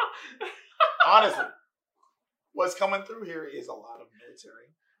 honestly, what's coming through here is a lot of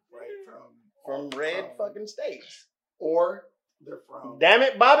military, right? From red fucking states. Or they're from... Damn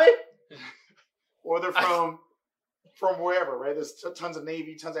it, Bobby. Or they're from wherever, right? There's tons of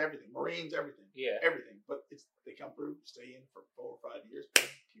Navy, tons of everything. Marines, everything. Yeah. Everything. But they come through, stay in for 4 or 5 years,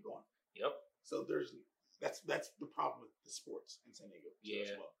 keep going. Yep. So that's the problem with the sports in San Diego.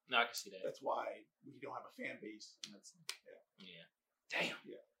 Yeah. As well. No, I can see that. That's why we don't have a fan base. And that's, yeah. Damn.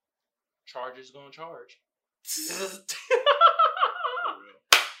 Yeah. Chargers gonna charge.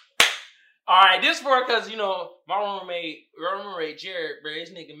 Alright, this for because, you know, my roommate Jared, bro,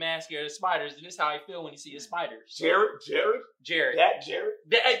 this nigga mad scared of spiders, and this is how I feel when he see a spider. Jared? That Jared?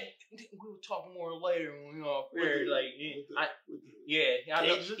 We will talk more later when we all here. Like, I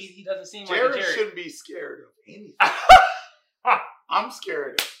know he doesn't seem like a Jared. Jared shouldn't be scared of anything. I'm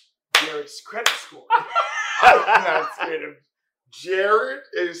scared of Jared's credit score. I'm not scared of Jared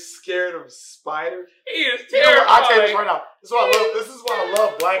is scared of spiders. He is terrified. I'll tell you this right now. This is why I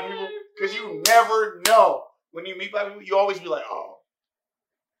love black people. Because you never know. When you meet black people, you always be like, oh.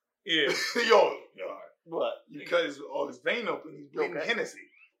 Yeah. Yo. What? Because, his vein open. He's drinking Hennessy.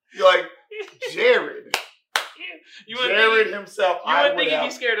 You're like, Jared. Jared himself. You wouldn't think he'd be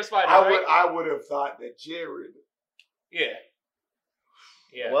scared of spiders, right? I would have thought that Jared. Yeah.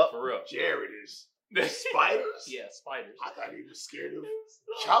 Yeah, well, for real. Jared is spiders? Yeah, spiders. I thought he was scared of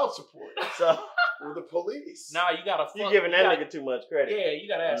child support. Or the police. Nah, you gotta fuck. You giving that nigga too much credit. Yeah, you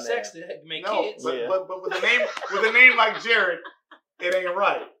gotta have sex to make kids. But with a name like Jared, it ain't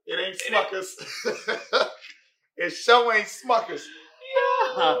right. It ain't Smuckers. It sure ain't Smuckers.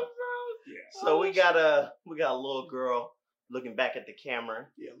 Yeah. So we got a little girl looking back at the camera.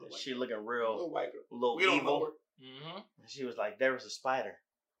 Yeah, she looking real, little white girl. little we don't evil. know her. Mm-hmm. She was like, "There was a spider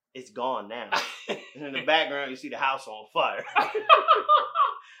It's gone now. And in the background, you see the house on fire. I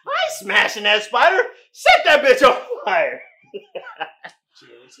ain't smashing that spider. Set that bitch on fire.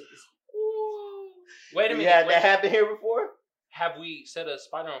 Wait a minute. You had that happen here before? Have we set a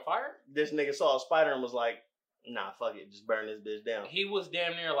spider on fire? This nigga saw a spider and was like, nah, fuck it. Just burn this bitch down. He was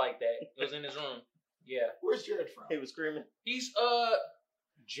damn near like that. It was in his room. Yeah. Where's Jared from? He was screaming. He's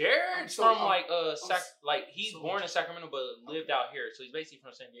Jared's from he's born in Sacramento but lived out here, so he's basically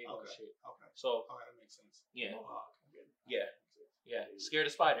from San Diego and shit. Okay. So that makes sense. Yeah. Yeah. Scared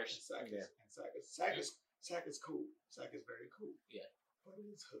of spiders. Sac is cool. Sac is very cool. Yeah. But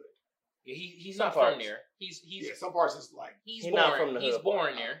it's hood. Yeah, he's not from there. He's some parts is like he's born, not from the he's hood.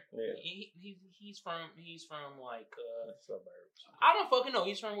 born there. Yeah. He's from like suburbs. I don't fucking know.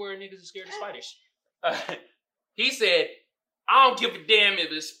 He's from where niggas are scared of spiders. He said, I don't give a damn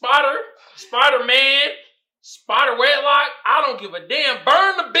if it's Spider-Man, Spider Wedlock. I don't give a damn.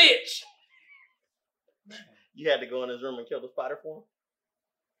 Burn the bitch. You had to go in his room and kill the spider for him?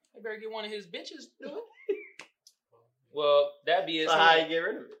 I better get one of his bitches to do it. Well, that'd be his so hand. how you get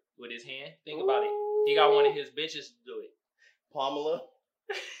rid of it? With his hand. Think about it. He got one of his bitches to do it. Pamela?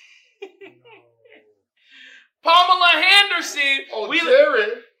 Pamela Henderson.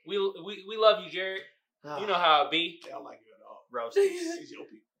 Jared. We love you, Jared. You know how it be. I don't like you at all. Roasted. He's your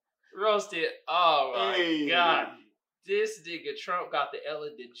people. Roasted. Oh my God. This nigga Trump got the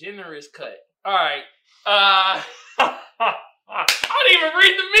Ellen DeGeneres cut. Alright. I didn't even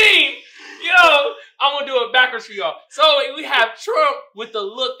read the meme. Yo, I'm gonna do it backwards for y'all. So we have Trump with the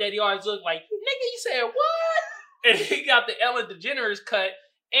look that he always looked like, nigga, you said what? And he got the Ellen DeGeneres cut.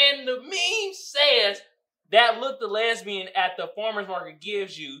 And the meme says that look the lesbian at the farmer's market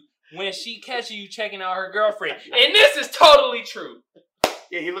gives you when she catches you checking out her girlfriend. And this is totally true.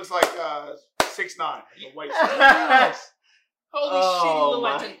 Yeah, he looks like 6'9", like a white. Yes. Holy shit, he look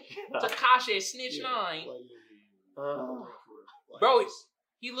like Tekashi Snitch 9. Bro,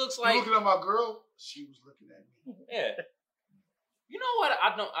 he looks like... You looking at my girl? She was looking at me. Yeah. You know what?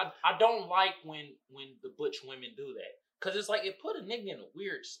 I don't like when the butch women do that. Cause it's like it put a nigga in a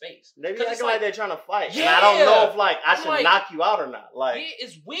weird space. They be acting like they're trying to fight. Yeah. And I don't know if I should knock you out or not. Like, yeah,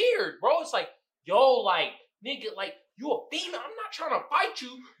 it's weird, bro. It's like, yo, like, nigga, like, you a female. I'm not trying to fight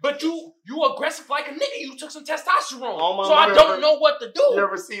you, but you aggressive like a nigga. You took some testosterone. So I don't know what to do. You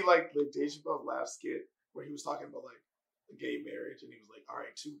ever see like the Dave Chappelle's last skit where he was talking about like a gay marriage and he was like, all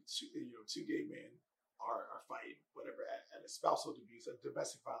right, two gay men are fighting, whatever, at a spousal abuse, at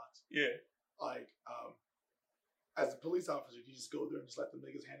domestic violence. Yeah. Like, as a police officer, you just go there and just let the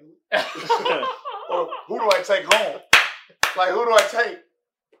niggas handle it? Or who do I take home? Like, who do I take?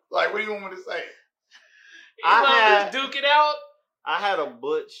 Like, what do you want me to say? Just duke it out? I had a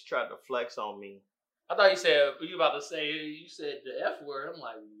butch try to flex on me. I thought you said the F word. I'm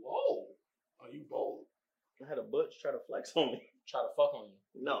like, whoa. Oh, you bold. I had a butch try to flex on me. Try to fuck on you.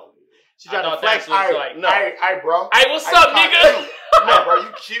 No. She tried to flex on me. No. Hey, bro. Hey, what's up, nigga? No, bro,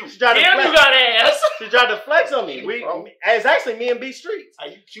 you cute. Damn, you got ass. She tried to flex on me. It's actually me and B Streets. Are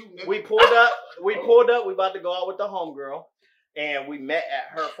you cute, nigga? We pulled up. We about to go out with the homegirl. And we met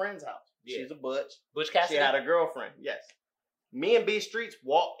at her friend's house. Yeah. She's a butch. Butch Cassidy? She had a girlfriend. Yes. Me and B Streets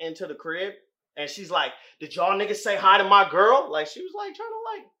walked into the crib. And she's like, did y'all niggas say hi to my girl? Like, she was like, trying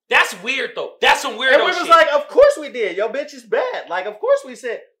to like. That's weird, though. That's some weird shit. And we was like, of course we did. Yo, bitch is bad. Like, of course we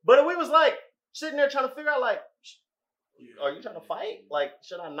said. But we was like, sitting there trying to figure out, like, are you trying to fight? Like,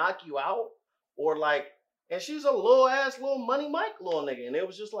 should I knock you out? Or like, and she's a little money Mike little nigga. And it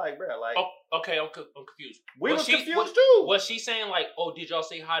was just like, bro, like. Oh, okay, I'm confused. We was confused too. Was she saying like, oh, did y'all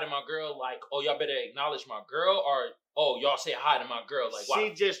say hi to my girl? Like, oh, y'all better acknowledge my girl? Or, oh, y'all say hi to my girl? Like, why?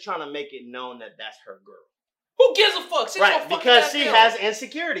 She just trying to make it known that that's her girl. Who gives a fuck? Right, because she has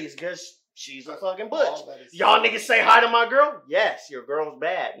insecurities because she's a fucking butch. Y'all niggas say hi to my girl? Yes, your girl's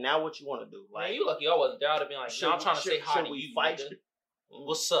bad. Now what you want to do? Like, man, you lucky I wasn't there. I would have been like, no, I'm trying to say hi to you, fight nigga.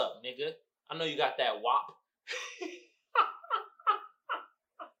 What's up, nigga? I know you got that wop.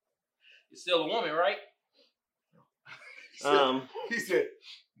 You're still a woman, right? He said,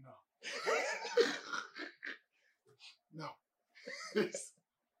 no. No.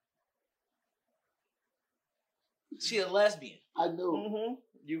 She a lesbian. I knew. Mm-hmm.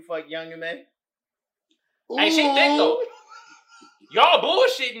 You fuck young and man? Hey, she thick though. Y'all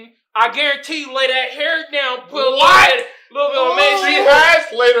bullshitting. I guarantee you lay that hair down, put a little bit of man. She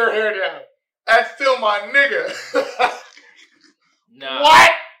has laid her hair down. That's still my nigga. Nah.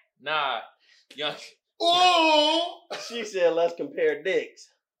 What? Nah. Young. Ooh. She said, let's compare dicks.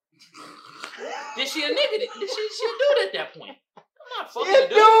 Did she a nigga? Did she a dude at that point? I'm not fucking a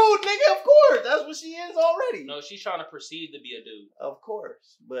dude, nigga, of course. course, that's what she is already. No, she's trying to perceive to be a dude. Of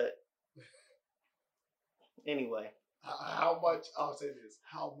course, but anyway. How much? I'll say this: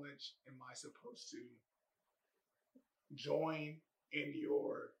 how much am I supposed to join in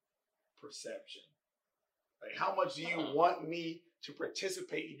your perception? Like, how much do you want me to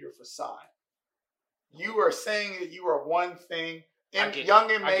participate in your facade? You are saying that you are one thing. And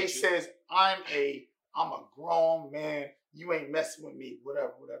Young and May says, I'm a grown man. You ain't messing with me.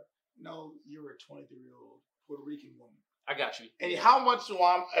 Whatever. No, you're a 23-year-old Puerto Rican woman. I got you. And how much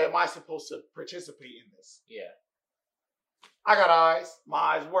am I supposed to participate in this? Yeah. I got eyes. My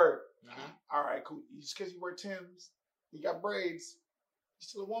eyes work. Mm-hmm. All right, cool. Just because you wear Timbs, you got braids, you're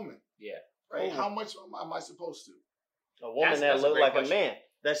still a woman. Yeah. Right? How much am I supposed to? A woman that looks like a man.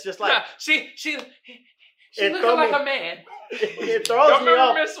 That's just like... Nah, she looking like a man. It throws me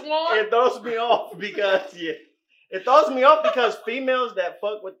off. Miss Swan? It throws me off because... Yeah. It throws me off because females that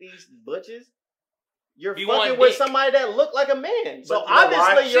fuck with these butches, you're fucking with somebody that look like a man. So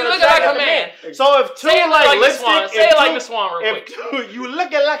obviously you're looking like a man. So if two like lipstick, say it like Miss Swan real quick. If you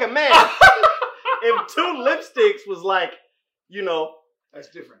looking like a man, if two lipsticks was like, you know, that's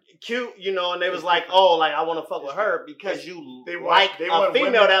different, cute, you know, and they was like, oh, like I want to fuck with her because you like a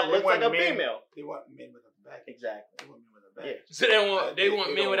female that looks like a female. They want men with a baggage. Exactly. They want men with a baggage. So they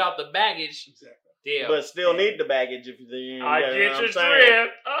want men without the baggage. Exactly. Yeah. But still need the baggage if you. I get your drift.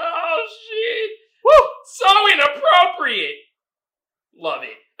 Oh shit! Woo! So inappropriate. Love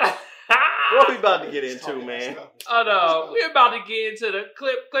it. What we about to get into, man? Oh no, we're about to get into the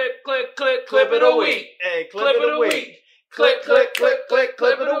clip of the week. Hey, clip of the week. Clip of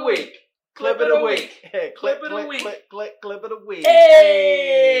the week. Clip of the week. Hey, clip of the week. Clip of the week.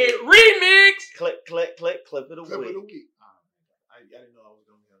 Hey, remix. Clip of the week. I didn't know I was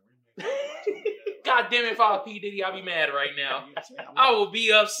going to be on a remix. God damn it, if I was P. Diddy, I'd be mad right now. I will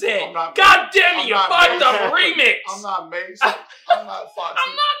be upset. God damn it, you fucked up remix. I'm not Mace. I'm not Foxy.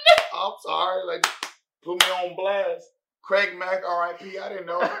 I'm sorry. Like, put me on blast. Craig Mack, R.I.P. I didn't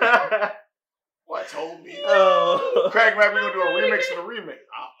know. What told me? Craig Mack, we're going to do a remix of the remix.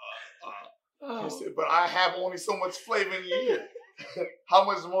 He said, but I have only so much flavor in your ear. How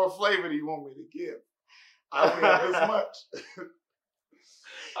much more flavor do you want me to give? I only have this much.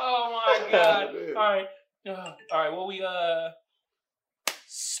 Oh my God. All right. Well, we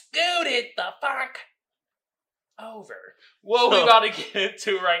scooted the fuck over. What we about to get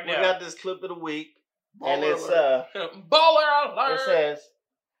into right now? We got this clip of the week. And it's Baller Alert. It says,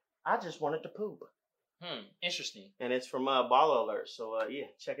 I just wanted to poop. Interesting. And it's from Baller Alert. So yeah,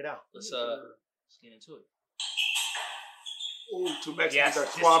 check it out. Let's get into it. Ooh, two Mexicans are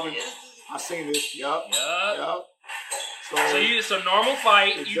swabbing. I seen this. Yup. So it's a normal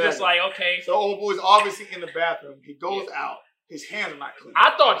fight. Exactly. You just like, okay. So old boy's obviously in the bathroom. He goes out. His hands are not clean.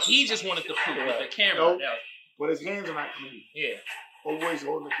 I thought he just wanted to poop with the camera. Nope. But his hands are not clean. Yeah. Old boy's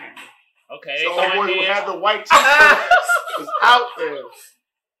holding the camera. Okay. So old boy who had the white cheeks is out there.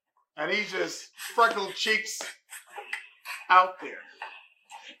 And he's just freckled cheeks out there.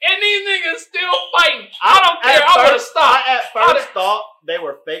 And these niggas still fighting. I don't care. I would have stopped. I at first thought they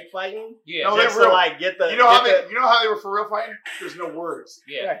were fake fighting. Yeah. No, just they were to like get the. You know how they were for real fighting? There's no words.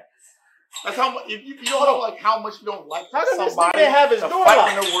 Yeah. Right. That's how much. You know like how much you don't like how somebody. How does this nigga have his door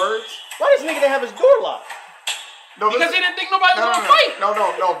locked? No words. Why does nigga have his door locked? No, because he didn't think nobody was gonna fight. No.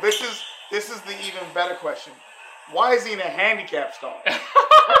 This is the even better question. Why is he in a handicap stall?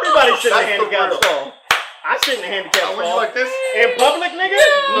 Everybody sit in a handicap stall. I sit in a handicap stall. You like this? In public, nigga?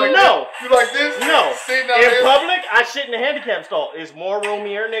 Like no. This? You like this? No. In public, I shit in a handicap stall. It's more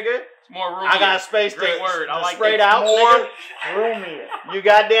roomier, nigga. It's more roomier. I got space Great to, word. I like sprayed it. out, more nigga. Roomier. You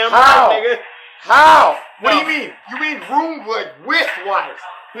goddamn How? right, nigga. How? What do you mean? You mean room like width-wise?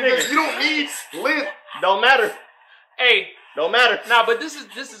 Because you don't need length. Don't matter. Hey. Don't matter. Nah, but this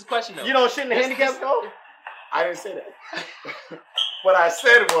is a question though. You don't shit in a handicap stall? I didn't say that. What I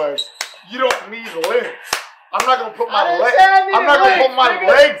said was, you don't need length. I'm not gonna put my legs. I'm not gonna put my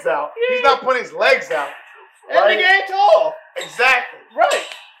legs out. Yeah. He's not putting his legs out. That nigga ain't tall. Exactly. Right.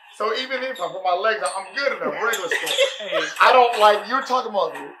 So even if I put my legs out, I'm good in a regular store. I don't like. You're talking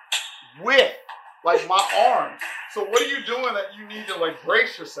about width, like my arms. So what are you doing that you need to like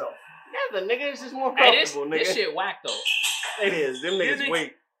brace yourself? Yeah, the nigga is just more comfortable, nigga. This shit whack though. It is. Them niggas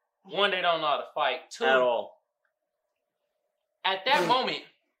weak. One, they don't know how to fight. Two, at all. At that moment,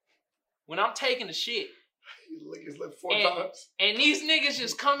 when I'm taking the shit, you lick his lip 4 times, and these niggas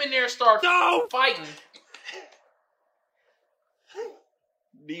just come in there and start fighting.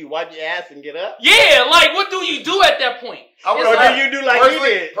 Do you wipe your ass and get up? Yeah, like what do you do at that point? Or do you do like he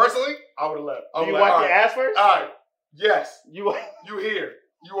did? Personally, I would have left. Do you wipe your ass first? All right. Yes. You here.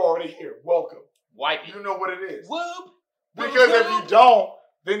 You already here. Welcome. Wipe it. You know what it is. Whoop. Because if you don't,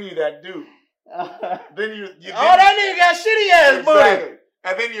 then you that dude. Then you that nigga got shitty ass booty.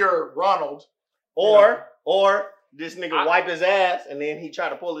 And then you're Ronald. Or this nigga wipe his ass and then he try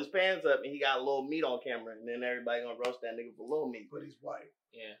to pull his pants up and he got a little meat on camera and then everybody gonna roast that nigga for little meat. But he's white.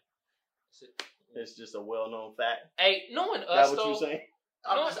 Yeah. It's just a well-known fact. Hey, knowing us, Is that what you saying?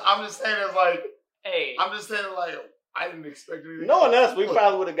 I'm just saying it's like. Hey. I'm just saying like I didn't expect anything. Knowing us, we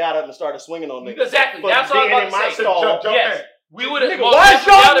probably would have got up and started swinging on niggas. Exactly. That's what I was about to say. Jump yes. in. We would have. Why is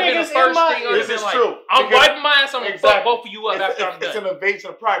y'all been the niggas first in my? thing. This is like, true. I'm wiping my ass. I'm gonna fuck both of you up after I'm done. It's an invasion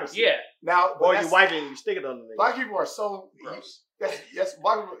of privacy. Yeah. Now, or you wipe it and you stick it on the nigga. Black people are so gross. Yes,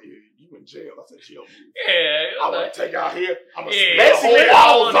 black people. You in jail? That's a jail move. Yeah. I'm gonna take out here. I'm gonna smear the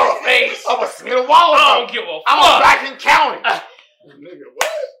whole walls up. Face. I'm gonna smear the walls up. I don't give a fuck. I'm back in county. Nigga,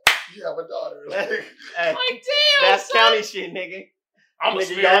 what? You have a daughter. Like, damn. That's son. county shit, nigga. I'm gonna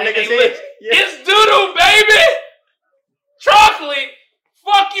nigga, smear y'all niggas niggas It's doo-doo, baby. Chocolate.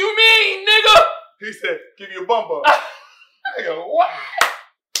 Fuck you mean, nigga? He said, give you a bump up. Nigga, what?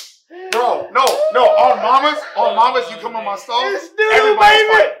 Bro, no. On mamas, you come on my stove. It's doo-doo,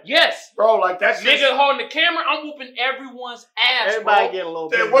 baby. Yes. Bro, like that's nigga just, holding the camera, I'm whooping everyone's ass, everybody bro. getting a little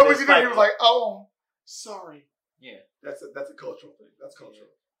bit. What was he doing? He was like, oh, sorry. Yeah. That's a cultural thing. That's cultural.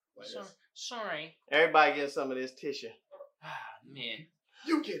 Like, sorry. Everybody getting some of this tissue. Ah, man.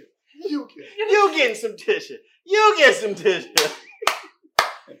 You get it. You get it. You getting some tissue. You get some tissue.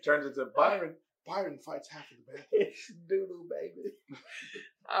 It turns into Byron. Byron fights half of the battle. It's doo-doo, baby.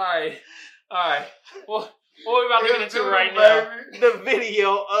 Alright. Well, what we about to get into right now? The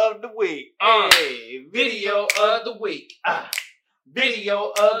video of the week. Hey, video of the week.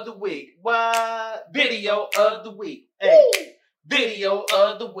 Video of the week. What? Video of the week. Hey. Video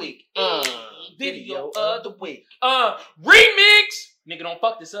of the week. Video of the week. Remix. Nigga, don't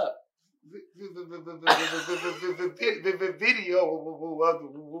fuck this up. The video of the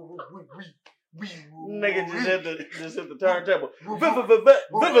nigga just hit the turntable.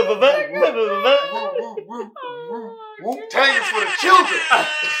 Wu-Tang's for the children.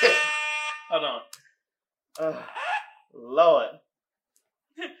 Hold on. Lord.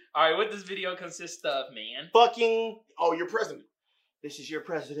 Alright, what this video consists of, man? Fucking. Oh, you're president. This is your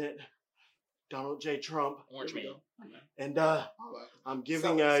president, Donald J. Trump. Orange man. And I'm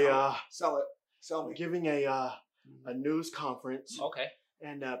giving Sell me. giving a news conference. Okay.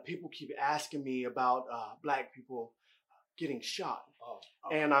 And people keep asking me about black people getting shot. Oh.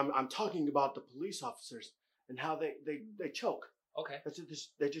 And I'm talking about the police officers and how they choke. Okay. That's it.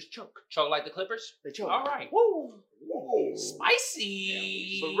 They just choke. Choke like the Clippers? They choke. All right. Woo. Whoa.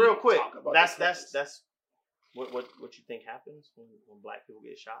 Spicy. But real quick, that's what you think happens when black people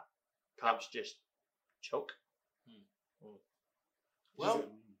get shot? Cops just choke. Well,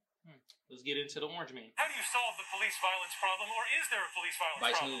 let's get into the orange man. How do you solve the police violence problem, or is there a police violence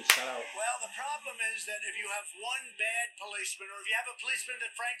Vice problem? News, shout out. Well, the problem is that if you have one bad policeman, or if you have a policeman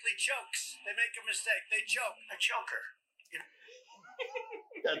that frankly chokes, they make a mistake. They choke. A choker.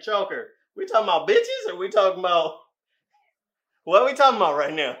 A choker. We talking about bitches, or we talking about what are we talking about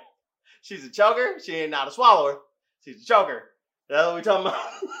right now? She's a choker. She ain't not a swallower. She's a choker. That's what we talking about.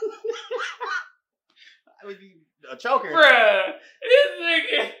 A choker. Bruh, this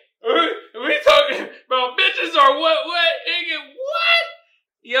nigga. We talking about bitches or what? Nigga, what?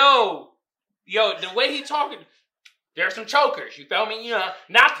 Yo, the way he talking, there's some chokers. You feel me? You know,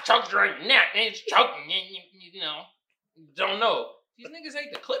 not the chokers right now. It's choking. You know, don't know. These niggas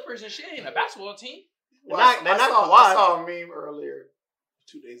ain't the Clippers and shit. Ain't a basketball team. Well, I saw a meme earlier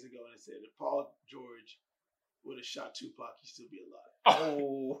 2 days ago, and it said if Paul George would have shot Tupac, he'd still be alive.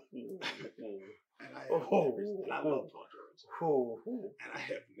 Oh. And I love Paul George. And I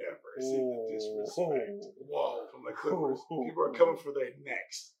have never seen the disrespect. Whoa, from the Clippers. People are coming for their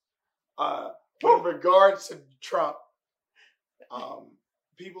necks. In regards to Trump,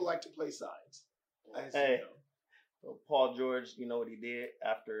 people like to play sides. As you know. So Paul George, you know what he did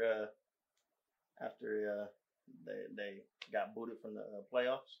after they got booted from the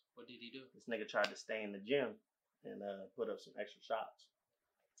playoffs? What did he do? This nigga tried to stay in the gym and put up some extra shots.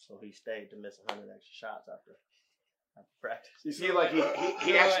 So he stayed to miss 100 extra shots after practice. You see, like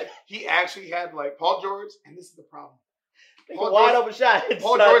he actually had like Paul George, and this is the problem. Wide open shot.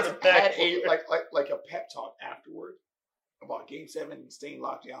 Paul George had a like a pep talk afterward about Game 7 and staying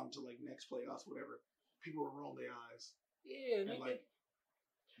locked down until like next playoffs, whatever. People were rolling their eyes. Yeah, and like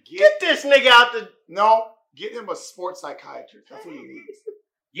get this nigga out the get him a sports psychiatrist. That's what he needs.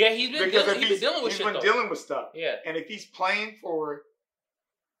 Yeah, he's been dealing with stuff. Yeah, and if he's playing for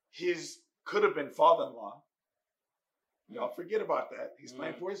his could have been father-in-law, Y'all forget about that. He's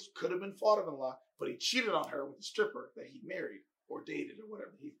playing for his could have been father-in-law, but he cheated on her with a stripper that he married or dated or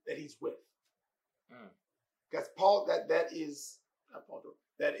whatever that he's with. That's Paul. That is not Paul.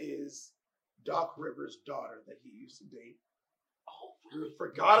 That is Doc Rivers' daughter that he used to date. Oh, you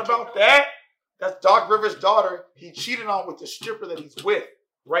forgot about that? That's Doc Rivers' daughter. He cheated on with the stripper that he's with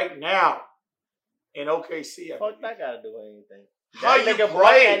right now in OKC. Fuck that gotta do anything. How That you nigga play?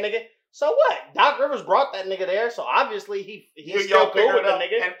 brought that nigga. So what? Doc Rivers brought that nigga there, so obviously he's still cool with the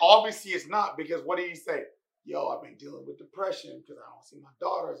nigga. And obviously it's not, because what did he say? Yo, I've been dealing with depression because I don't see my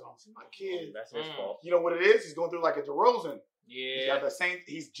daughters, I don't see my kids. That's his fault. You know what it is? He's going through like a DeRozan. Yeah. He's got the same.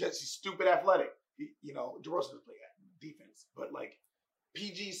 He's stupid athletic. DeRozan doesn't play defense, but like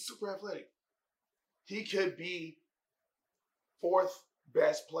PG's super athletic. He could be fourth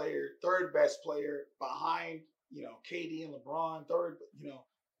best player, third best player behind, KD and LeBron, third,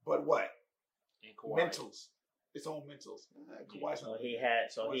 but what? Mentals. It's all mentals. Kawhi's not.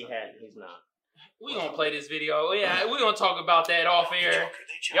 He's not. We gonna play this video. Yeah, we gonna talk about that off air.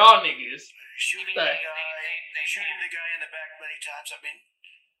 Y'all niggas. Shooting the guy in the back many times. I mean,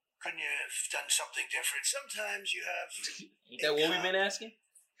 couldn't you have done something different? Sometimes you have. Ain't that what we've been asking?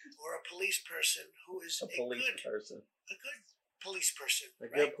 Or a police person who is A good police person. A good police person. A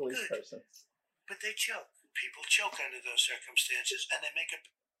good police person. But they choke. People choke under those circumstances, and they make it.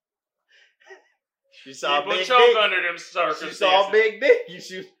 She saw People big choke dick. under them circumstances. She saw big dick.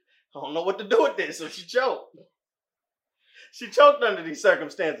 I don't know what to do with this, so she choked. She choked under these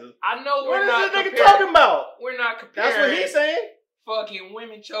circumstances. I know What we're is not this nigga talking about? We're not comparing. That's what he's saying. Fucking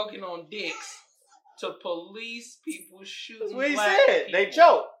women choking on dicks to police people shooting. That's what he black said. people. They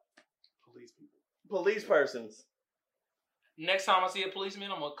choke. Police people. Police persons. Next time I see a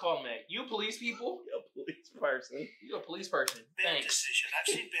policeman, I'm gonna call him that. You police people? A police person. You a police person. Bad Thanks. decision. I've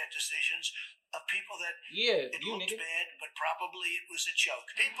seen bad decisions of people that Yeah, it you looked nigga. bad, but probably it was a choke.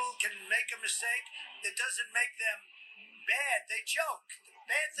 People can make a mistake. It doesn't make them bad. They choke.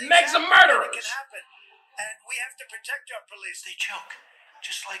 Bad things Makes them happen, murderers. It can happen. And we have to protect our police. They choke.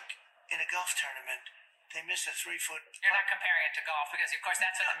 Just like in a golf tournament. They miss a 3-foot. You're not comparing it to golf because, of course,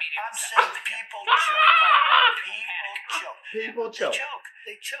 that's what the media I'm says. saying people choke. People choke.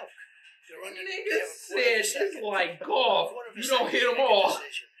 They choke. They're under. Nigga they have a said quarter of a it's second. like golf. Quarter of a You don't second hit to them make a all.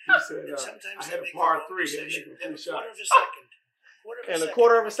 decision. He said, And sometimes I they had a make par the wrong 3. They decision. make They a have free a quarter shot. of a second. And a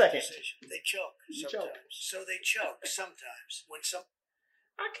quarter of a second. They choke You sometimes. choke. So they choke sometimes. When some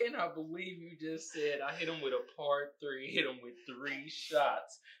I cannot believe you just said I hit him with a par 3, hit him with 3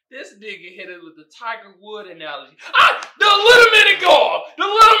 shots. This nigga hit it with the Tiger Wood analogy. The little minute goal! The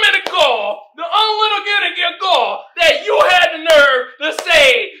little minute goal! The unlittle get goal that you had the nerve to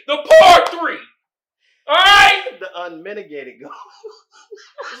say the par 3. Alright? The unmitigated goal.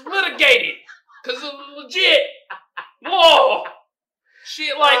 It's litigated. Cause it's legit law.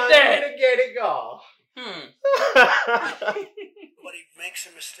 Shit like that. Unmitigated goal. when he makes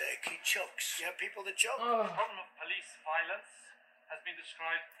a mistake, he chokes. You have people that choke. The problem of police violence has been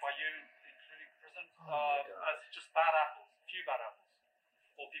described by you, including prison, as just bad apples, few bad apples,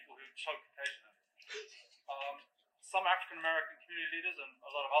 or people who choke occasionally. Some African American community leaders and a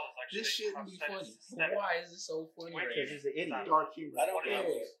lot of others actually. This shouldn't be have said funny. it's systemic. Why is it so funny? Wait, Right Because now? he's an idiot. Dark humor. I don't know.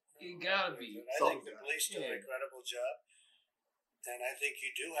 It gotta be. I think the police do an incredible job. And I think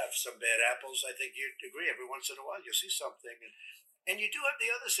you do have some bad apples. I think you agree. Every once in a while, you'll see something. And you do have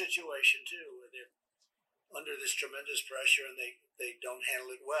the other situation, too, where they're under this tremendous pressure and they don't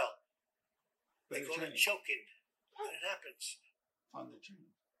handle it well. They call it choking. And it happens. On the train.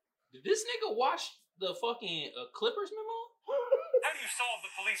 Did this nigga watch the fucking Clippers memo? How do you solve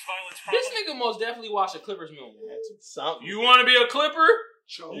the police violence problem? This nigga most definitely watched a Clippers memo. Something. You want to be a Clipper?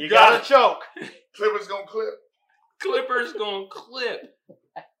 Choke. You gotta choke. Clippers gonna clip. Clippers gonna clip.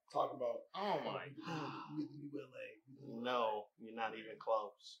 Talk about. Oh my God. No, you're not even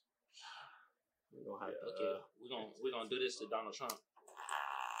close. We're gonna have to. Okay, we're gonna do this to Donald Trump.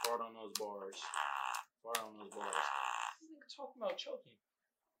 Fart on those bars. Fart on those bars. This nigga talking about choking.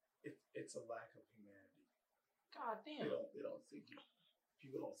 It's a lack of humanity. God damn. They don't see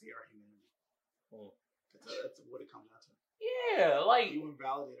people don't see our humanity. That's what it comes down to. Yeah, like You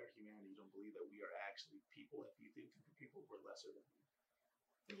invalidate our humanity. You don't believe that we are actually people. If you think people were lesser than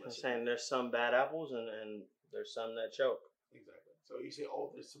you. I'm saying there's some bad apples and there's some that choke. Exactly. So you say, oh,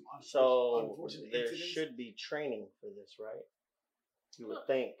 there's some So unfortunate there incidents. should be training for this, right? You would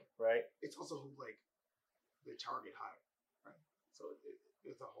think, right? It's also who they target higher, right? So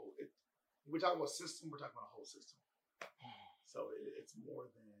it's a whole. We're talking about system. We're talking about a whole system. So it's more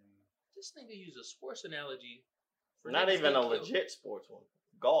than. this nigga used a sports analogy. For Not niggas even a getting killed. legit sports one.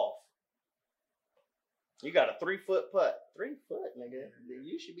 Golf. You got a 3-foot putt. 3 foot, nigga.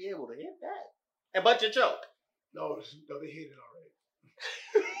 You should be able to hit that. And but you choke. No, they hit it already.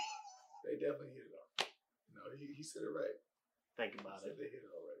 They definitely hit it already. No, he said it right. Think about it. They hit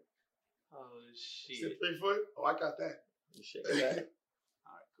it already. Oh shit! Is it 3 foot? Oh, I got that. You should get that.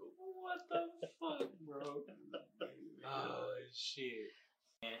 All right, cool. What the fuck, bro? Oh shit!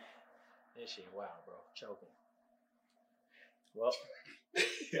 Man, that shit, wow, bro, choking. Well,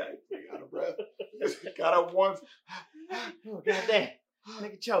 yeah, got a breath. Got up once. Oh, goddamn.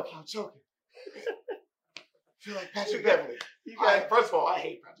 Nigga choking. I'm choking. Feel like Patrick Beverly. First of all, I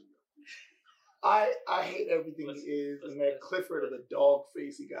hate Patrick Beverly. I hate everything he is, and that Clifford of the dog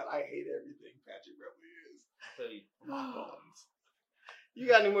face he got. I hate everything Patrick Beverly is. I feel you. My bones. You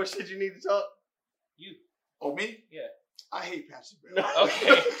got any more shit you need to talk? You. Oh, me? Yeah. I hate Patrick Beverly.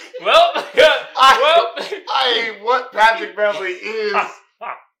 Okay. Well, I hate what Patrick Beverly is.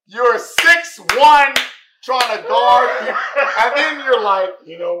 You're 6'1", trying to guard, and then you're like,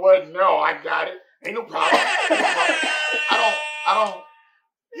 you know what? No, I got it. Ain't no problem. I don't.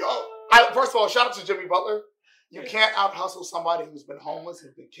 First of all, shout out to Jimmy Butler. You can't out hustle somebody who's been homeless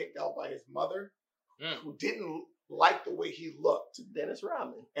and been kicked out by his mother, who didn't like the way he looked. Dennis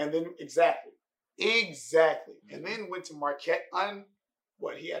Rodman. And then exactly, and then went to Marquette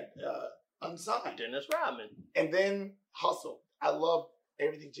he had unsigned. Dennis Rodman. And then hustle. I love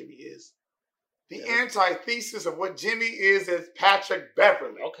everything Jimmy is. The antithesis of what Jimmy is Patrick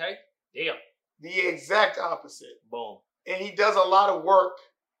Beverly. Okay. Damn. The exact opposite. Boom. And he does a lot of work,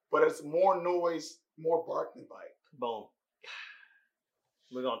 but it's more noise, more bark than bite. Boom.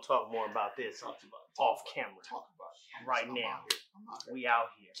 We're going to talk more about this off camera. Talk about it. Right now. We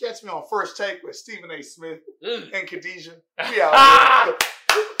out here. Catch me on First Take with Stephen A. Smith and Khadijah. We out here.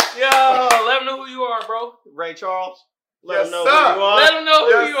 Yo, let them know who you are, bro. Ray Charles. Let them know sir. who you are. Let them know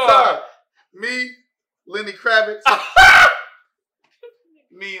who you are. Me, Lenny Kravitz.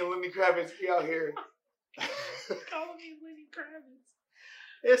 Me and Lenny Kravitz, we out here. Call me Lenny Kravitz.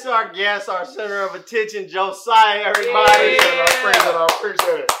 It's our guest, our center of attention, Josiah, everybody. Yeah. I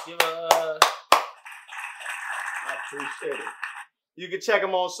appreciate it. Give I appreciate it. You can check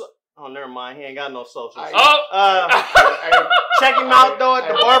him on... Oh, never mind. He ain't got no socials. Check him out, though, at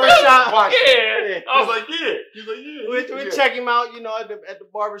the barbershop. Yeah. I was like, yeah. He's like, yeah. We check him out, you know, at the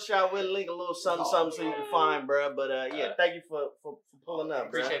barbershop. We'll link a little something so you can find, bro. But, yeah, thank you for pulling up,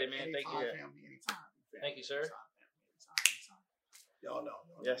 bro. Appreciate it, man. Thank you. Anytime. Thank you, sir. Anytime. Y'all know.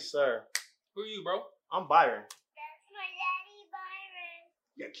 Yes, sir. Who are you, bro? I'm Byron. That's my daddy, Byron.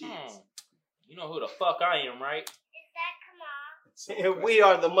 Yeah, kids. You know who the fuck I am, right? Is that Kamal? And we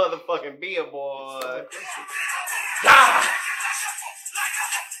are the motherfucking Beer Boys.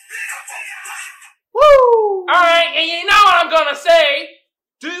 Woo! Alright, and you know what I'm gonna say?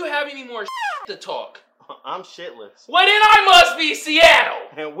 Do you have any more to talk? I'm shitless. Well, then I must be Seattle.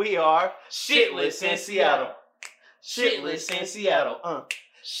 And we are Shitless in Seattle. Shitless in Seattle.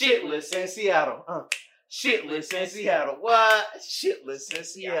 Shitless in Seattle. Shitless in Seattle. What? Shitless in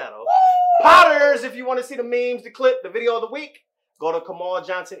Seattle. Potters, if you want to see the memes, the clip, the video of the week, go to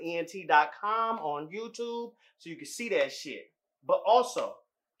KamalJohnsonENT.com on YouTube so you can see that shit. But also,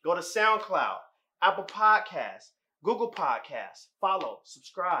 go to SoundCloud, Apple Podcasts, Google Podcasts. Follow,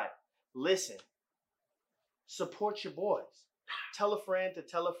 subscribe, listen. Support your boys. Tell a friend to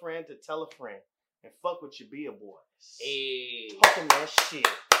tell a friend to tell a friend. And fuck with your beer boys. Hey. Talking that shit.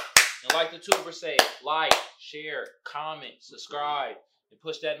 And like the tuber say, like, share, comment, subscribe, and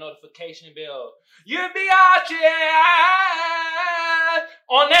push that notification bell. You'll be out here.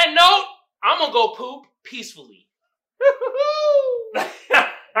 On that note, I'm gonna go poop peacefully.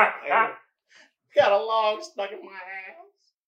 Got a log stuck in my ass.